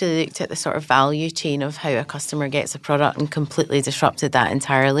you've actually looked at the sort of value chain of how a customer gets a product and completely disrupted that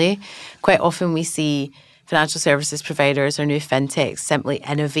entirely. Quite often we see financial services providers or new fintechs simply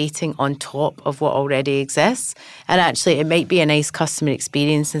innovating on top of what already exists. And actually, it might be a nice customer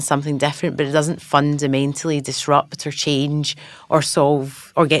experience and something different, but it doesn't fundamentally disrupt or change or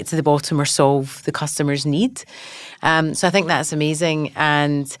solve or get to the bottom or solve the customer's need. So I think that's amazing.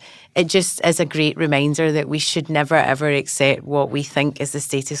 And it just is a great reminder that we should never, ever accept what we think is the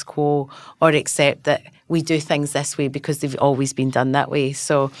status quo or accept that we do things this way because they've always been done that way.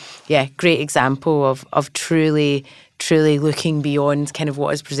 So, yeah, great example of truly looking beyond kind of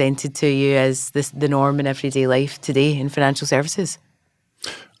what is presented to you as the norm in everyday life today in financial services.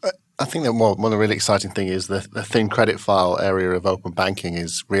 I think that one of the really exciting thing is the thin credit file area of open banking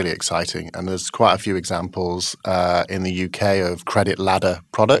is really exciting. And there's quite a few examples in the UK of credit ladder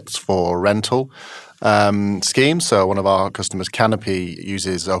products for rental schemes. So one of our customers, Canopy,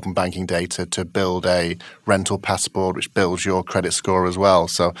 uses open banking data to build a rental passport, which builds your credit score as well.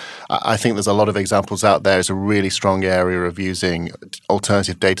 So I think there's a lot of examples out there. It's a really strong area of using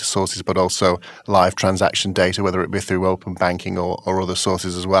alternative data sources, but also live transaction data, whether it be through open banking or other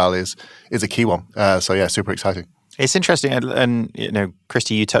sources as well, is a key one. So yeah, super exciting. It's interesting. And you know,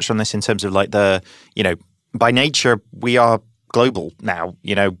 Christy, you touched on this in terms of like by nature, we are global now,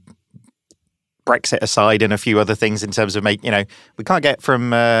 Brexit aside and a few other things in terms of we can't get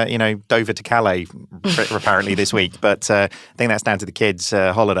from, Dover to Calais apparently this week, but I think that's down to the kids'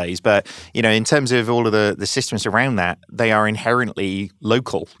 holidays. But, in terms of all of the systems around that, they are inherently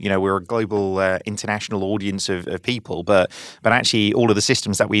local. We're a global international audience of people, but actually all of the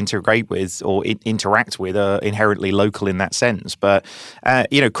systems that we integrate with or interact with are inherently local in that sense. But,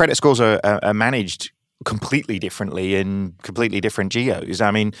 credit scores are managed completely differently in completely different geos. I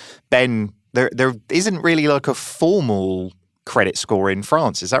mean, Ben, there isn't really like a formal credit score in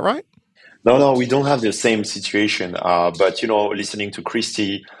France. Is that right? No, we don't have the same situation. But, listening to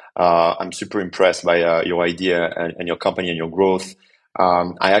Christy, I'm super impressed by your idea and your company and your growth.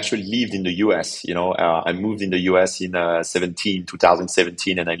 I actually lived in the US. I moved in the US in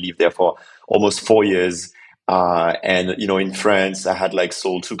 2017, and I lived there for almost 4 years. And, in France, I had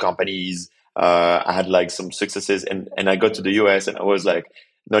sold 2 companies. I had some successes, and I got to the US and I was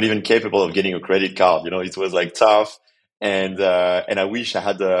not even capable of getting a credit card. It was tough, and I wish I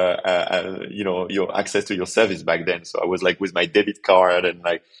had your access to your service back then. So I was with my debit card, and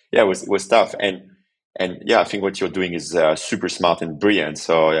it was tough. And I think what you're doing is super smart and brilliant.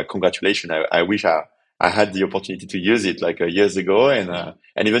 So congratulations. I wish I had the opportunity to use it years ago, and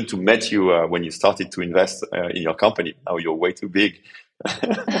even to meet you when you started to invest in your company. Now you're way too big.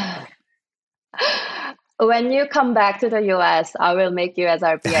 When you come back to the US, I will make you as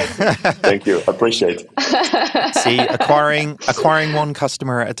our VIP. Thank you. Appreciate it. See, acquiring one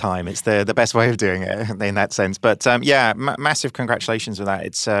customer at a time. It's the best way of doing it in that sense. But massive congratulations with that.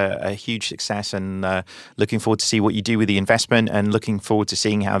 It's a huge success, and looking forward to see what you do with the investment, and looking forward to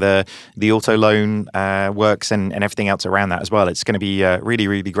seeing how the auto loan works and everything else around that as well. It's going to be really,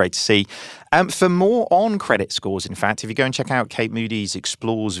 really great to see. For more on credit scores, in fact, if you go and check out Kate Moody's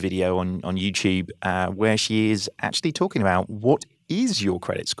Explores video on YouTube, where she is actually talking about what is your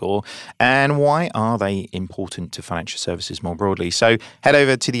credit score and why are they important to financial services more broadly. So head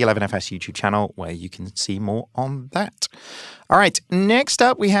over to the 11FS YouTube channel where you can see more on that. All right, next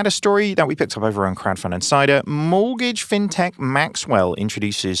up, we had a story that we picked up over on Crowdfund Insider. Mortgage fintech Maxwell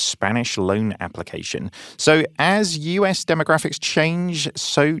introduces Spanish loan application. So as US demographics change,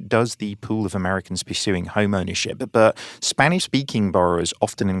 so does the pool of Americans pursuing home ownership. But Spanish-speaking borrowers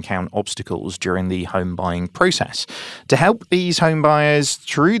often encounter obstacles during the home buying process. To help these home buyers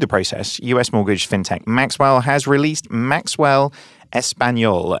through the process, US mortgage fintech Maxwell has released Maxwell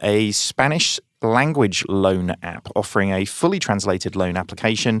Español, a Spanish language loan app offering a fully translated loan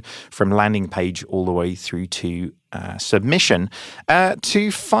application from landing page all the way through to submission.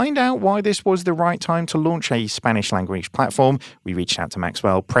 To find out why this was the right time to launch a Spanish language platform, we reached out to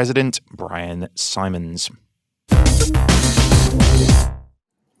Maxwell President Brian Simons.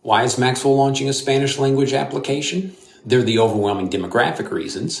 Why is Maxwell launching a Spanish language application? There are the overwhelming demographic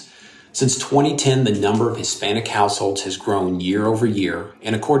reasons. Since 2010, the number of Hispanic households has grown year over year,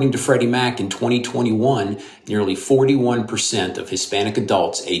 and according to Freddie Mac in 2021, nearly 41% of Hispanic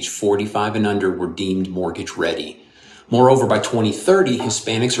adults aged 45 and under were deemed mortgage ready. Moreover, by 2030,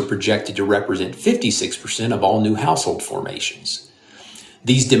 Hispanics are projected to represent 56% of all new household formations.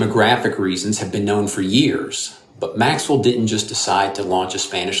 These demographic reasons have been known for years, But Maxwell didn't just decide to launch a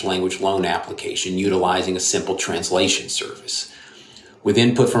Spanish language loan application utilizing a simple translation service. With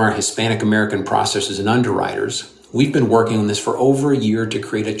input from our Hispanic American processors and underwriters, we've been working on this for over a year to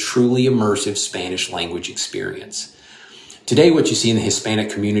create a truly immersive Spanish language experience. Today, what you see in the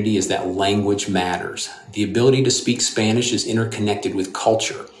Hispanic community is that language matters. The ability to speak Spanish is interconnected with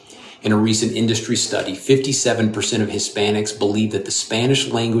culture. In a recent industry study, 57% of Hispanics believe that the Spanish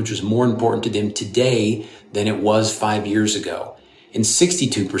language is more important to them today than it was 5 years ago. And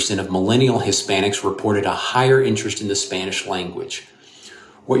 62% of millennial Hispanics reported a higher interest in the Spanish language.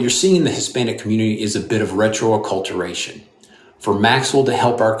 What you're seeing in the Hispanic community is a bit of retroacculturation. For Maxwell to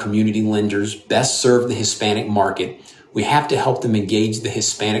help our community lenders best serve the Hispanic market, we have to help them engage the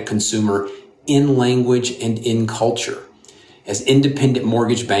Hispanic consumer in language and in culture. As independent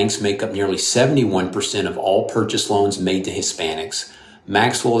mortgage banks make up nearly 71% of all purchase loans made to Hispanics,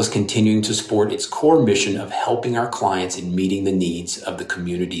 Maxwell is continuing to support its core mission of helping our clients in meeting the needs of the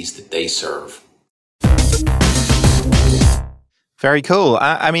communities that they serve. Very cool.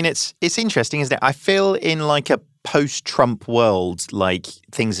 I mean, it's interesting, isn't it? I feel in like a post-Trump world, like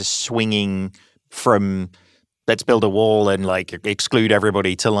things are swinging from let's build a wall and like exclude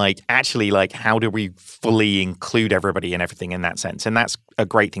everybody to like actually like how do we fully include everybody and everything in that sense? And that's a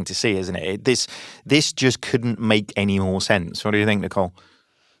great thing to see, isn't it? This just couldn't make any more sense. What do you think, Nicole?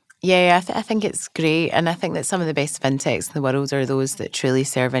 Yeah, I think it's great. And I think that some of the best fintechs in the world are those that truly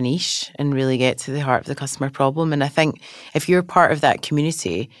serve a niche and really get to the heart of the customer problem. And I think if you're part of that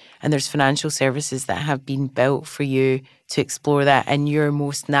community and there's financial services that have been built for you to explore that in your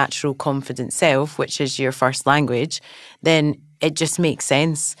most natural, confident self, which is your first language, then it just makes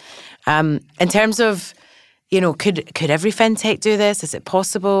sense. In terms of, could every fintech do this? Is it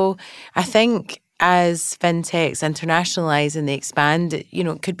possible? I think as fintechs internationalize and they expand, it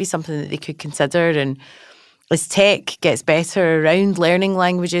could be something that they could consider. And as tech gets better around learning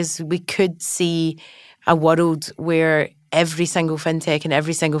languages, we could see a world where every single fintech and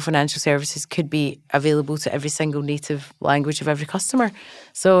every single financial services could be available to every single native language of every customer.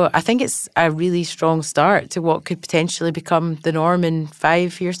 So I think it's a really strong start to what could potentially become the norm in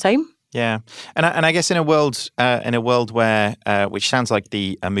 5 years' time. Yeah, and I guess in a world where, which sounds like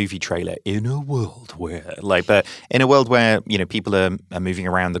a movie trailer, but in a world where people are moving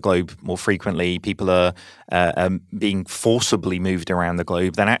around the globe more frequently, people are being forcibly moved around the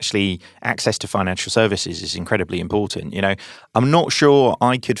globe, then actually access to financial services is incredibly important. I'm not sure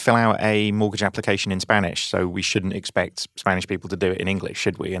I could fill out a mortgage application in Spanish, so we shouldn't expect Spanish people to do it in English,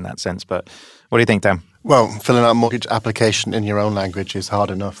 should we? In that sense, but what do you think, Dan? Well, filling out a mortgage application in your own language is hard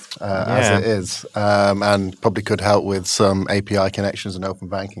enough as it is, and probably could help with some API connections and open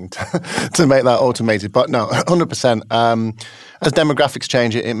banking to make that automated. But no, 100%. As demographics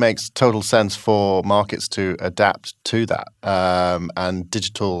change, it makes total sense for markets to adapt to that. And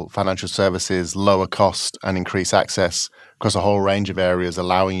digital financial services lower cost and increase access across a whole range of areas,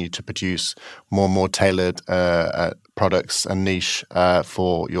 allowing you to produce more and more tailored products and niche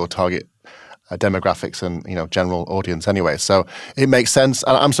for your target demographics and general audience anyway. So it makes sense.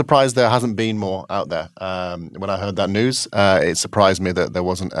 And I'm surprised there hasn't been more out there. When I heard that news, it surprised me that there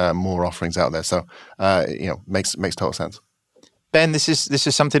wasn't more offerings out there. So makes total sense. Ben, this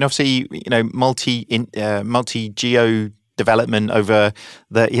is something obviously multi geo development over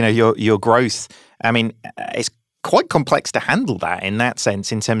your growth. I mean, it's quite complex to handle that in that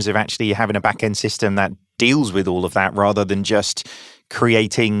sense, in terms of actually having a back end system that deals with all of that rather than just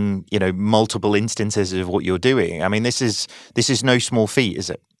creating multiple instances of what you're doing. I mean, this is no small feat, is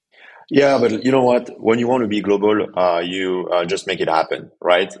it? Yeah, but you know what? When you want to be global, you just make it happen,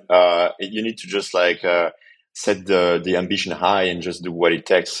 right? You need to just set the ambition high and just do what it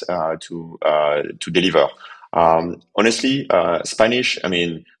takes to deliver. Honestly, Spanish, I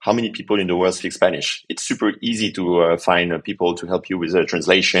mean, how many people in the world speak Spanish? It's super easy to find people to help you with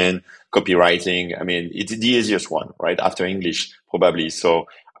translation, copywriting. I mean, it's the easiest one, right? After English, probably. So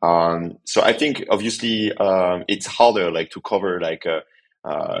I think obviously, it's harder, to cover a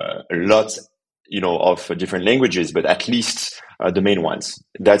lot, of different languages, but at least the main ones.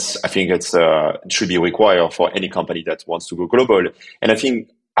 I think it should be required for any company that wants to go global. And I think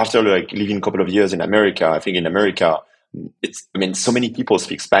after living a couple of years in America, I think in America, so many people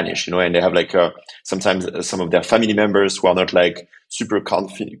speak Spanish, and they have sometimes some of their family members who are not super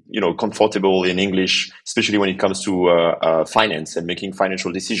comfortable in English, especially when it comes to finance and making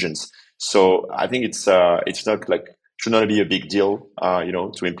financial decisions. So I think it's not should not be a big deal,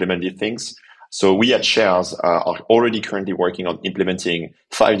 to implement these things. So we at Shares are already currently working on implementing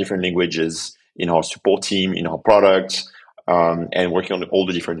 5 different languages in our support team, in our product, and working on all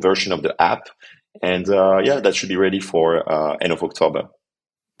the different versions of the app. And that should be ready for end of October.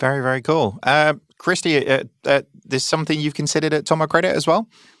 Very, very cool. Christy, there's something you've considered at Thoma Credit as well?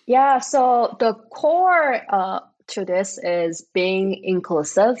 Yeah, so the core to this is being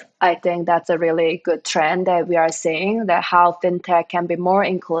inclusive. I think that's a really good trend that we are seeing, that how fintech can be more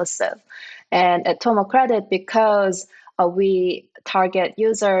inclusive. And at Thoma Credit, because we target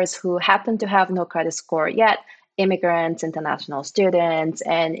users who happen to have no credit score yet, immigrants, international students,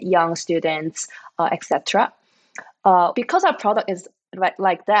 and young students, etc. Because our product is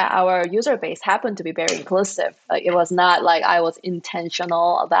like that, our user base happened to be very inclusive. It was not like I was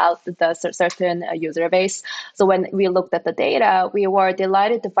intentional about the certain user base. So when we looked at the data, we were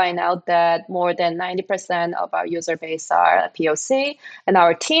delighted to find out that more than 90% of our user base are POC, and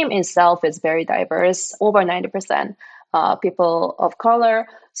our team itself is very diverse, over 90% people of color.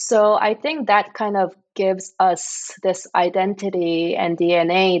 So I think that kind of gives us this identity and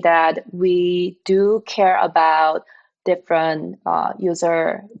DNA that we do care about different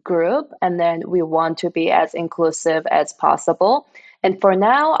user group, and then we want to be as inclusive as possible. And for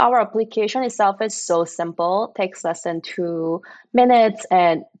now, our application itself is so simple, takes less than 2 minutes,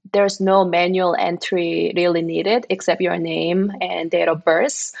 and there's no manual entry really needed except your name and date of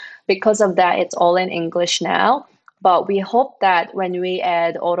birth. Because of that, it's all in English now. But we hope that when we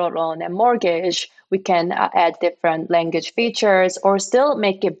add auto loan and mortgage, we can add different language features or still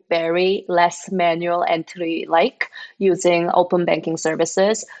make it very less manual entry like using open banking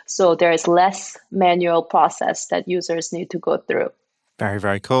services. So there is less manual process that users need to go through. Very,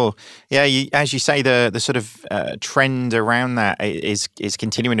 very cool. Yeah, as you say, the sort of trend around that is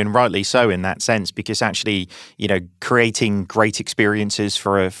continuing, and rightly so in that sense, because actually, creating great experiences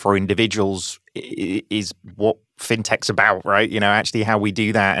for individuals is what fintech's about, right? Actually how we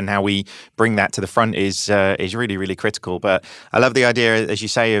do that and how we bring that to the front is really, really critical. But I love the idea, as you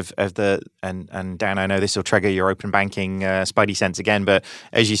say, of the and Dan, I know this will trigger your open banking spidey sense again, but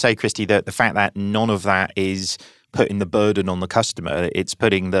as you say, Christy, the fact that none of that is putting the burden on the customer, it's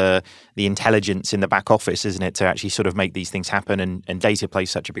putting the intelligence in the back office, isn't it, to actually sort of make these things happen, and data plays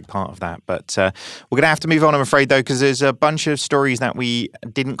such a big part of that. But we're going to have to move on, I'm afraid, though, because there's a bunch of stories that we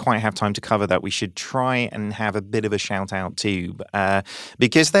didn't quite have time to cover that we should try and have a bit of a shout out to,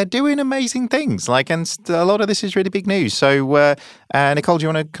 because they're doing amazing things. And a lot of this is really big news. So Nicole, do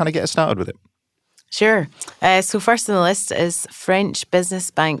you want to kind of get us started with it? Sure. So first on the list is French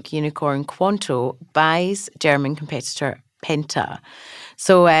business bank unicorn Qonto buys German competitor Penta.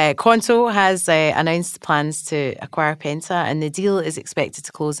 So Qonto has announced plans to acquire Penta, and the deal is expected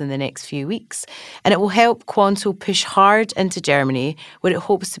to close in the next few weeks. And it will help Qonto push hard into Germany, where it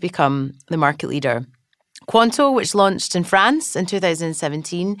hopes to become the market leader. Qonto, which launched in France in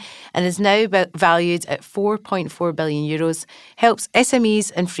 2017 and is now valued at 4.4 billion euros, helps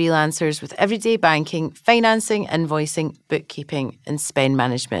SMEs and freelancers with everyday banking, financing, invoicing, bookkeeping, and spend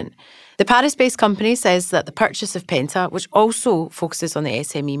management. The Paris-based company says that the purchase of Penta, which also focuses on the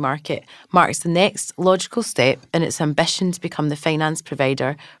SME market, marks the next logical step in its ambition to become the finance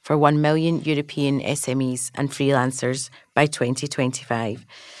provider for 1 million European SMEs and freelancers by 2025.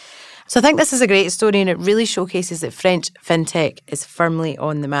 So I think this is a great story, and it really showcases that French fintech is firmly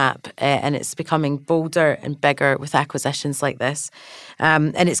on the map, and it's becoming bolder and bigger with acquisitions like this.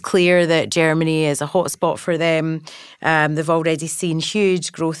 And it's clear that Germany is a hotspot for them. They've already seen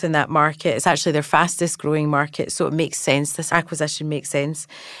huge growth in that market. It's actually their fastest growing market, so it makes sense. This acquisition makes sense,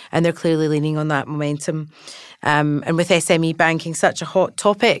 and they're clearly leaning on that momentum. And with SME banking such a hot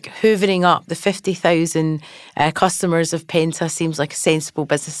topic, hoovering up the 50,000 customers of Penta seems like a sensible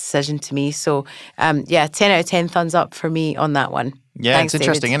business decision to me. So, 10 out of 10 thumbs up for me on that one. Yeah, Thanks, it's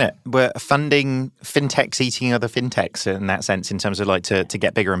interesting, David. isn't it? We're funding fintechs eating other fintechs in that sense, in terms of to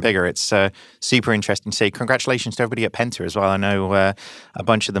get bigger and bigger. It's super interesting to see. Congratulations to everybody at Penta as well. I know a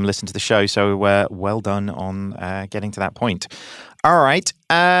bunch of them listen to the show, so well done on getting to that point. All right.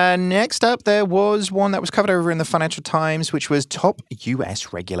 Next up, there was one that was covered over in the Financial Times, which was top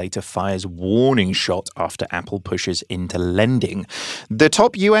US regulator fires warning shot after Apple pushes into lending. The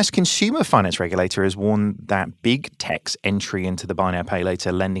top US consumer finance regulator has warned that big tech's entry into the buy now, pay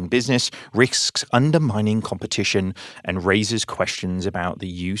later lending business risks undermining competition and raises questions about the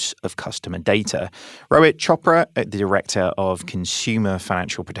use of customer data. Rohit Chopra, the director of Consumer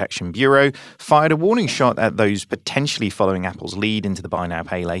Financial Protection Bureau, fired a warning shot at those potentially following Apple's lead into the buy now,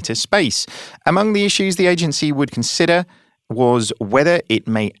 pay later space. Among the issues the agency would consider was whether it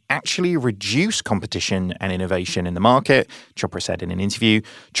may actually reduce competition and innovation in the market, Chopra said in an interview.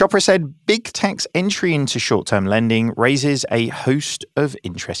 Chopra said big tech's entry into short-term lending raises a host of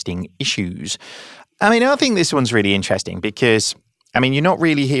interesting issues. I think this one's really interesting because, you're not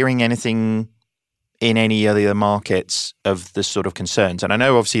really hearing anything in any other markets of the sort of concerns? And I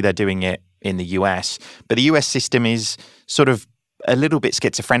know obviously they're doing it in the US, but the US system is sort of a little bit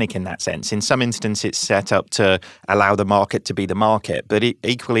schizophrenic in that sense. In some instances, it's set up to allow the market to be the market. But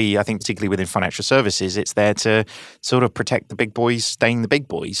equally, I think particularly within financial services, it's there to sort of protect the big boys staying the big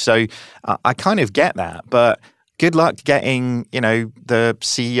boys. So I kind of get that. But good luck getting, the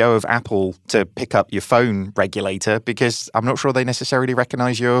CEO of Apple to pick up your phone regulator, because I'm not sure they necessarily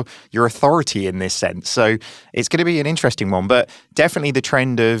recognize your authority in this sense. So it's going to be an interesting one. But definitely the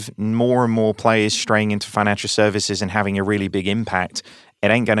trend of more and more players straying into financial services and having a really big impact,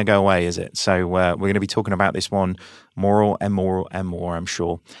 it ain't going to go away, is it? So we're going to be talking about this one more and more and more, I'm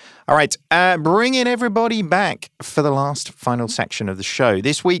sure. All right, bringing everybody back for the last final section of the show.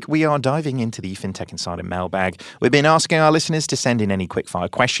 This week, we are diving into the FinTech Insider mailbag. We've been asking our listeners to send in any quickfire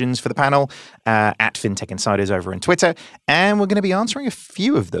questions for the panel at FinTech Insiders over on Twitter, and we're going to be answering a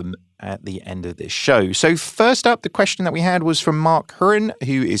few of them at the end of this show. So first up, the question that we had was from Mark Hurren,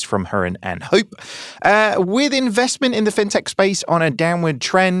 who is from Hurren and Hope. With investment in the fintech space on a downward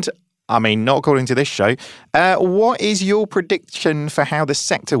trend, I mean, not according to this show, what is your prediction for how the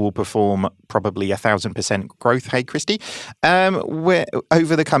sector will perform? Probably 1,000% growth, hey, Christy,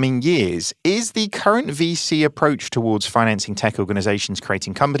 over the coming years. Is the current VC approach towards financing tech organizations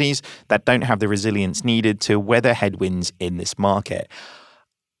creating companies that don't have the resilience needed to weather headwinds in this market?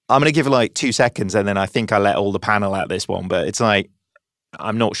 I'm going to give it like 2 seconds, and then I think I let all the panel at this one, but it's like,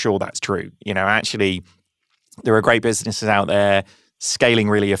 I'm not sure that's true. Actually, there are great businesses out there scaling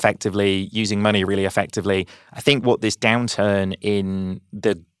really effectively, using money really effectively. I think what this downturn in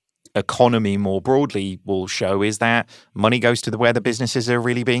the economy more broadly will show is that money goes to where the businesses are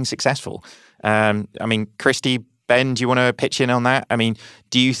really being successful. Christy, Ben, do you want to pitch in on that? I mean,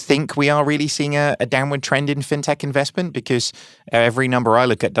 do you think we are really seeing a downward trend in fintech investment? Because every number I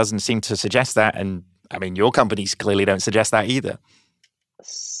look at doesn't seem to suggest that. And I mean, your companies clearly don't suggest that either.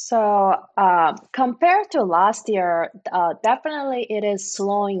 So compared to last year, definitely it is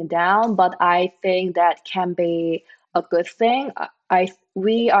slowing down, but I think that can be a good thing.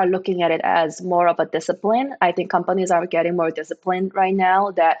 We are looking at it as more of a discipline. I think companies are getting more disciplined right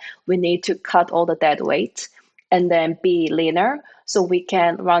now, that we need to cut all the dead weight and then be leaner so we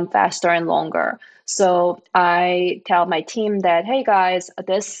can run faster and longer. So I tell my team that, hey guys,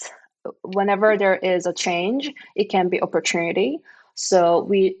 whenever there is a change, it can be opportunity. So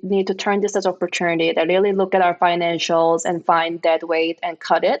we need to turn this as opportunity to really look at our financials and find dead weight and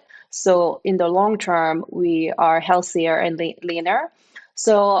cut it. So in the long term, we are healthier and leaner.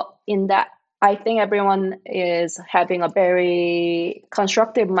 So in that, I think everyone is having a very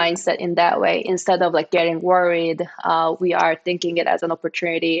constructive mindset in that way. Instead of like getting worried, we are thinking it as an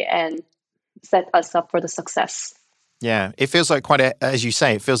opportunity and set us up for the success. Yeah, it feels like as you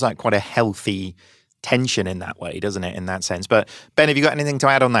say, it feels like quite a healthy tension in that way, doesn't it, in that sense? But Ben, have you got anything to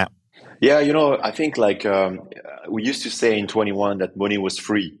add on that? Yeah, I think we used to say in 21 that money was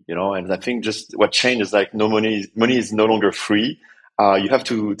free, and I think just what changed is like money is no longer free. You have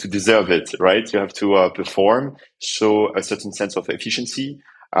to deserve it, right? You have to perform, show a certain sense of efficiency,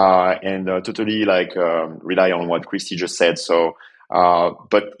 and totally rely on what Christy just said. So,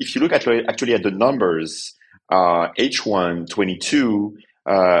 but if you look actually at the numbers, H1 22,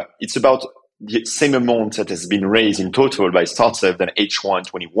 it's about the same amount that has been raised in total by startups than H1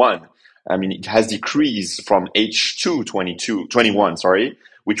 21. I mean, it has decreased from H2 21,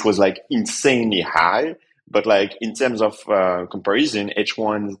 which was like insanely high. But like in terms of comparison,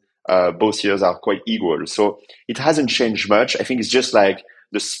 H1, both years are quite equal. So it hasn't changed much. I think it's just like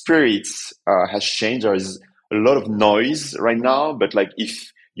the spirit has changed. There is a lot of noise right now, but like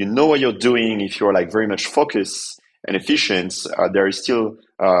if you know what you're doing, if you're like very much focused and efficient, there is still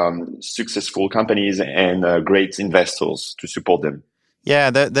successful companies and great investors to support them. Yeah,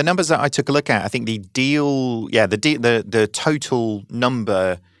 the numbers that I took a look at, I think the total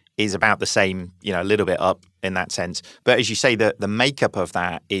number is about the same, a little bit up in that sense. But as you say, the makeup of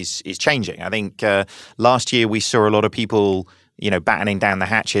that is changing. I think last year we saw a lot of people, battening down the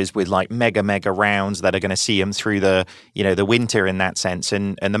hatches with like mega rounds that are going to see them through the winter in that sense.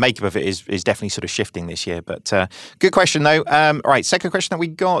 And the makeup of it is definitely sort of shifting this year. But good question, though. All right, second question that we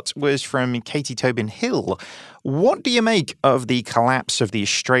got was from Katie Tobin Hill. What do you make of the collapse of the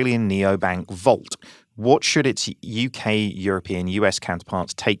Australian neobank Volt? What should its UK, European, US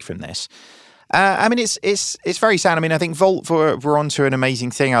counterparts take from this? It's very sad. I mean, I think Volt were onto an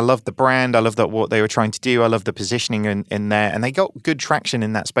amazing thing. I love the brand. I love what they were trying to do. I love the positioning in there. And they got good traction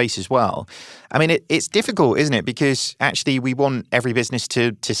in that space as well. I mean, it's difficult, isn't it? Because actually we want every business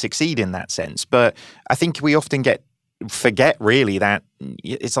to succeed in that sense. But I think we often get forget really that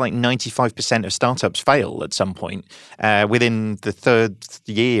it's like 95% of startups fail at some point within the third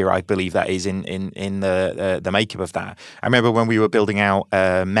year, I believe that is in the makeup of that. I remember when we were building out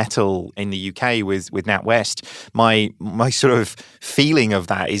Metal in the UK with NatWest, my sort of feeling of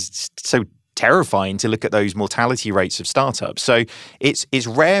that is so terrifying to look at those mortality rates of startups. So it's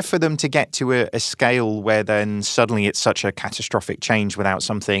rare for them to get to a scale where then suddenly it's such a catastrophic change without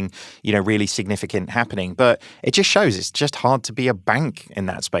something, really significant happening. But it just shows it's just hard to be a bank in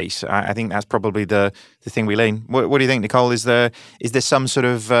that space. I think that's probably the thing we learn. What do you think, Nicole? Is there some sort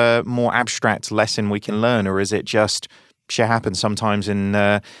of more abstract lesson we can learn, or is it just shit happens sometimes,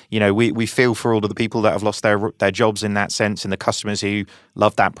 and we feel for all of the people that have lost their jobs in that sense, and the customers who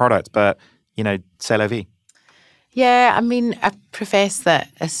love that product, but c'est la vie. Yeah, I mean, I profess that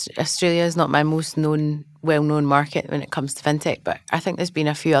Australia is not my most well-known market when it comes to fintech, but I think there's been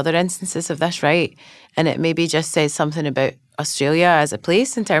a few other instances of this, right? And it maybe just says something about Australia as a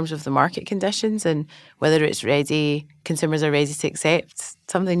place in terms of the market conditions and whether it's ready, consumers are ready to accept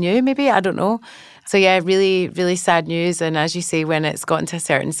something new, maybe, I don't know. So yeah, really, really sad news. And as you say, when it's gotten to a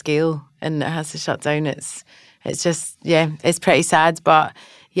certain scale and it has to shut down, it's just, it's pretty sad, but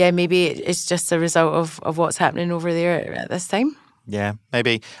yeah, maybe it's just a result of what's happening over there at this time. Yeah,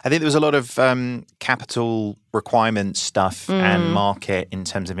 maybe. I think there was a lot of capital requirement stuff and market in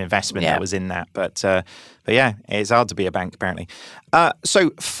terms of investment that was in that. But yeah, it's hard to be a bank, apparently.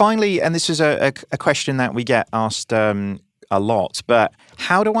 So finally, and this is a question that we get asked a lot, but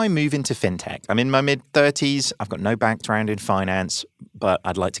how do I move into fintech? I'm in my mid-30s. I've got no background in finance, but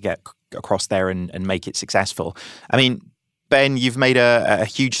I'd like to get across there and make it successful. I mean, Ben, you've made a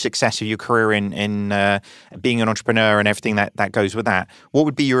huge success of your career in being an entrepreneur and everything that goes with that. What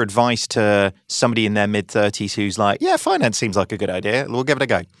would be your advice to somebody in their mid-30s who's like, yeah, finance seems like a good idea. We'll give it a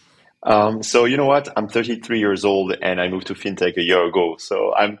go. So you know what? I'm 33 years old and I moved to fintech a year ago.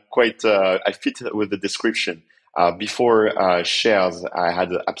 So I'm quite, I fit with the description. Before Shares, I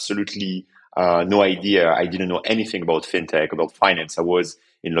had absolutely no idea. I didn't know anything about fintech, about finance. I was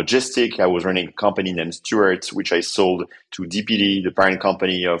in logistics. I was running a company named Stuart, which I sold to DPD, the parent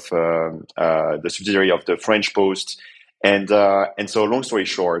company of the subsidiary of the French Post. And so long story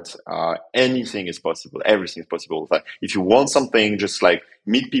short, anything is possible. Everything is possible. Like, if you want something, just like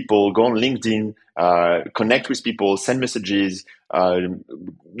meet people, go on LinkedIn, connect with people, send messages,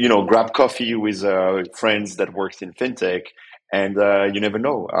 grab coffee with friends that work in fintech. And you never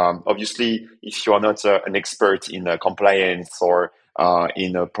know. Obviously, if you are not an expert in compliance or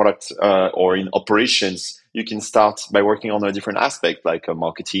in a product or in operations, you can start by working on a different aspect like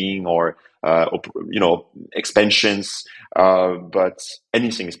marketing or expansions. But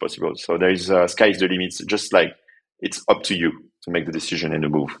anything is possible. So there is sky's the limit. Just like it's up to you to make the decision and the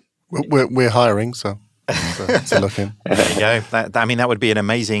move. We're hiring, so look in. There you go. That would be an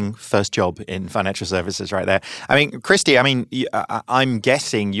amazing first job in financial services right there. I mean, Christy, I'm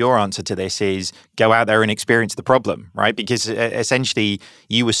guessing your answer to this is go out there and experience the problem, right? Because essentially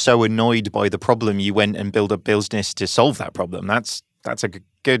you were so annoyed by the problem, you went and built a business to solve that problem. That's a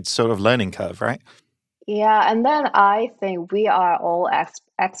good sort of learning curve, right? Yeah, and then I think we are all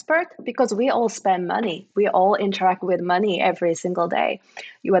expert because we all spend money. We all interact with money every single day.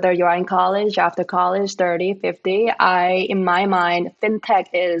 Whether you're in college, after college, 30, 50, in my mind, fintech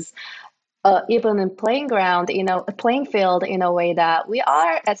is even a playing field in a way that we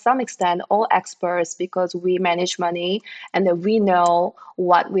are at some extent all experts because we manage money and that we know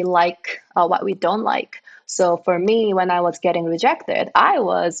what we like, what we don't like. So for me, when I was getting rejected, I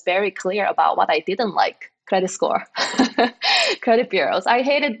was very clear about what I didn't like. Credit score, credit bureaus. I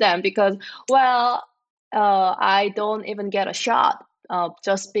hated them because, I don't even get a shot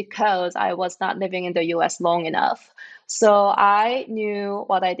just because I was not living in the US long enough. So I knew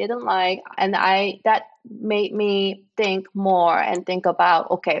what I didn't like, and that made me think more and think about,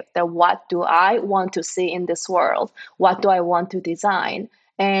 okay, then what do I want to see in this world? What do I want to design?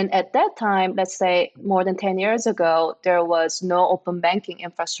 And at that time, let's say more than 10 years ago, there was no open banking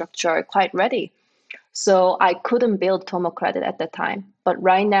infrastructure quite ready. So I couldn't build Tomo Credit at that time. But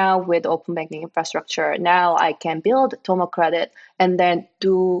right now with open banking infrastructure, now I can build Tomo Credit and then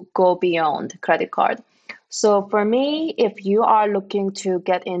go beyond credit card. So for me, if you are looking to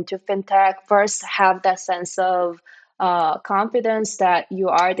get into fintech, first have that sense of confidence that you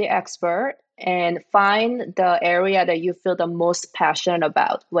are the expert and find the area that you feel the most passionate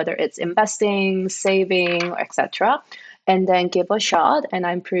about, whether it's investing, saving, etc., and then give a shot. And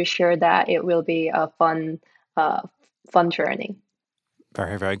I'm pretty sure that it will be a fun journey.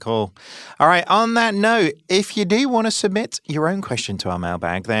 Very, very cool. All right. On that note, if you do want to submit your own question to our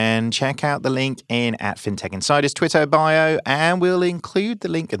mailbag, then check out the link in at FinTech Insider's Twitter bio, and we'll include the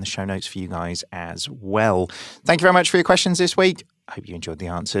link in the show notes for you guys as well. Thank you very much for your questions this week. I hope you enjoyed the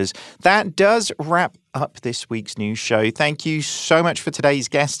answers. That does wrap up this week's news show. Thank you so much for today's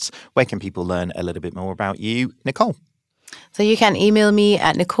guests. Where can people learn a little bit more about you? Nicole? So you can email me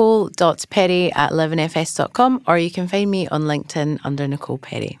at nicole.perry@11fs.com, or you can find me on LinkedIn under Nicole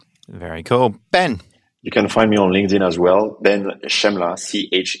Perry. Very cool. Ben? You can find me on LinkedIn as well, Ben Chemla,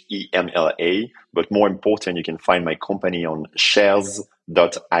 Chemla. But more important, you can find my company on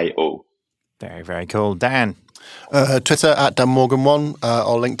shares.io. Very, very cool. Dan? Twitter at DanMorgan1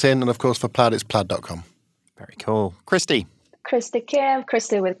 or LinkedIn. And of course, for Plaid, it's plaid.com. Very cool. Christy? Christy Kim,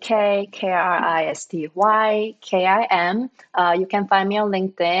 Christy with K, Kristy Kim. You can find me on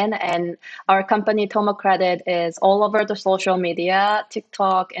LinkedIn, and our company Tomo Credit is all over the social media,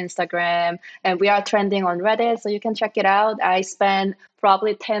 TikTok, Instagram, and we are trending on Reddit, so you can check it out. I spent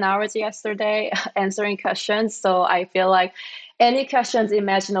probably 10 hours yesterday answering questions, so I feel like any questions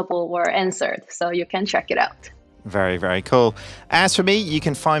imaginable were answered, so you can check it out. Very, very cool. As for me, you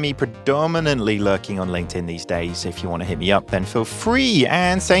can find me predominantly lurking on LinkedIn these days. If you want to hit me up, then feel free.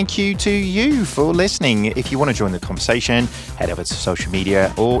 And thank you to you for listening. If you want to join the conversation, head over to social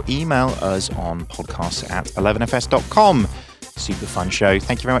media or email us on podcasts@11fs.com. Super fun show.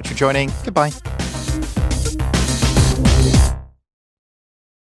 Thank you very much for joining. Goodbye.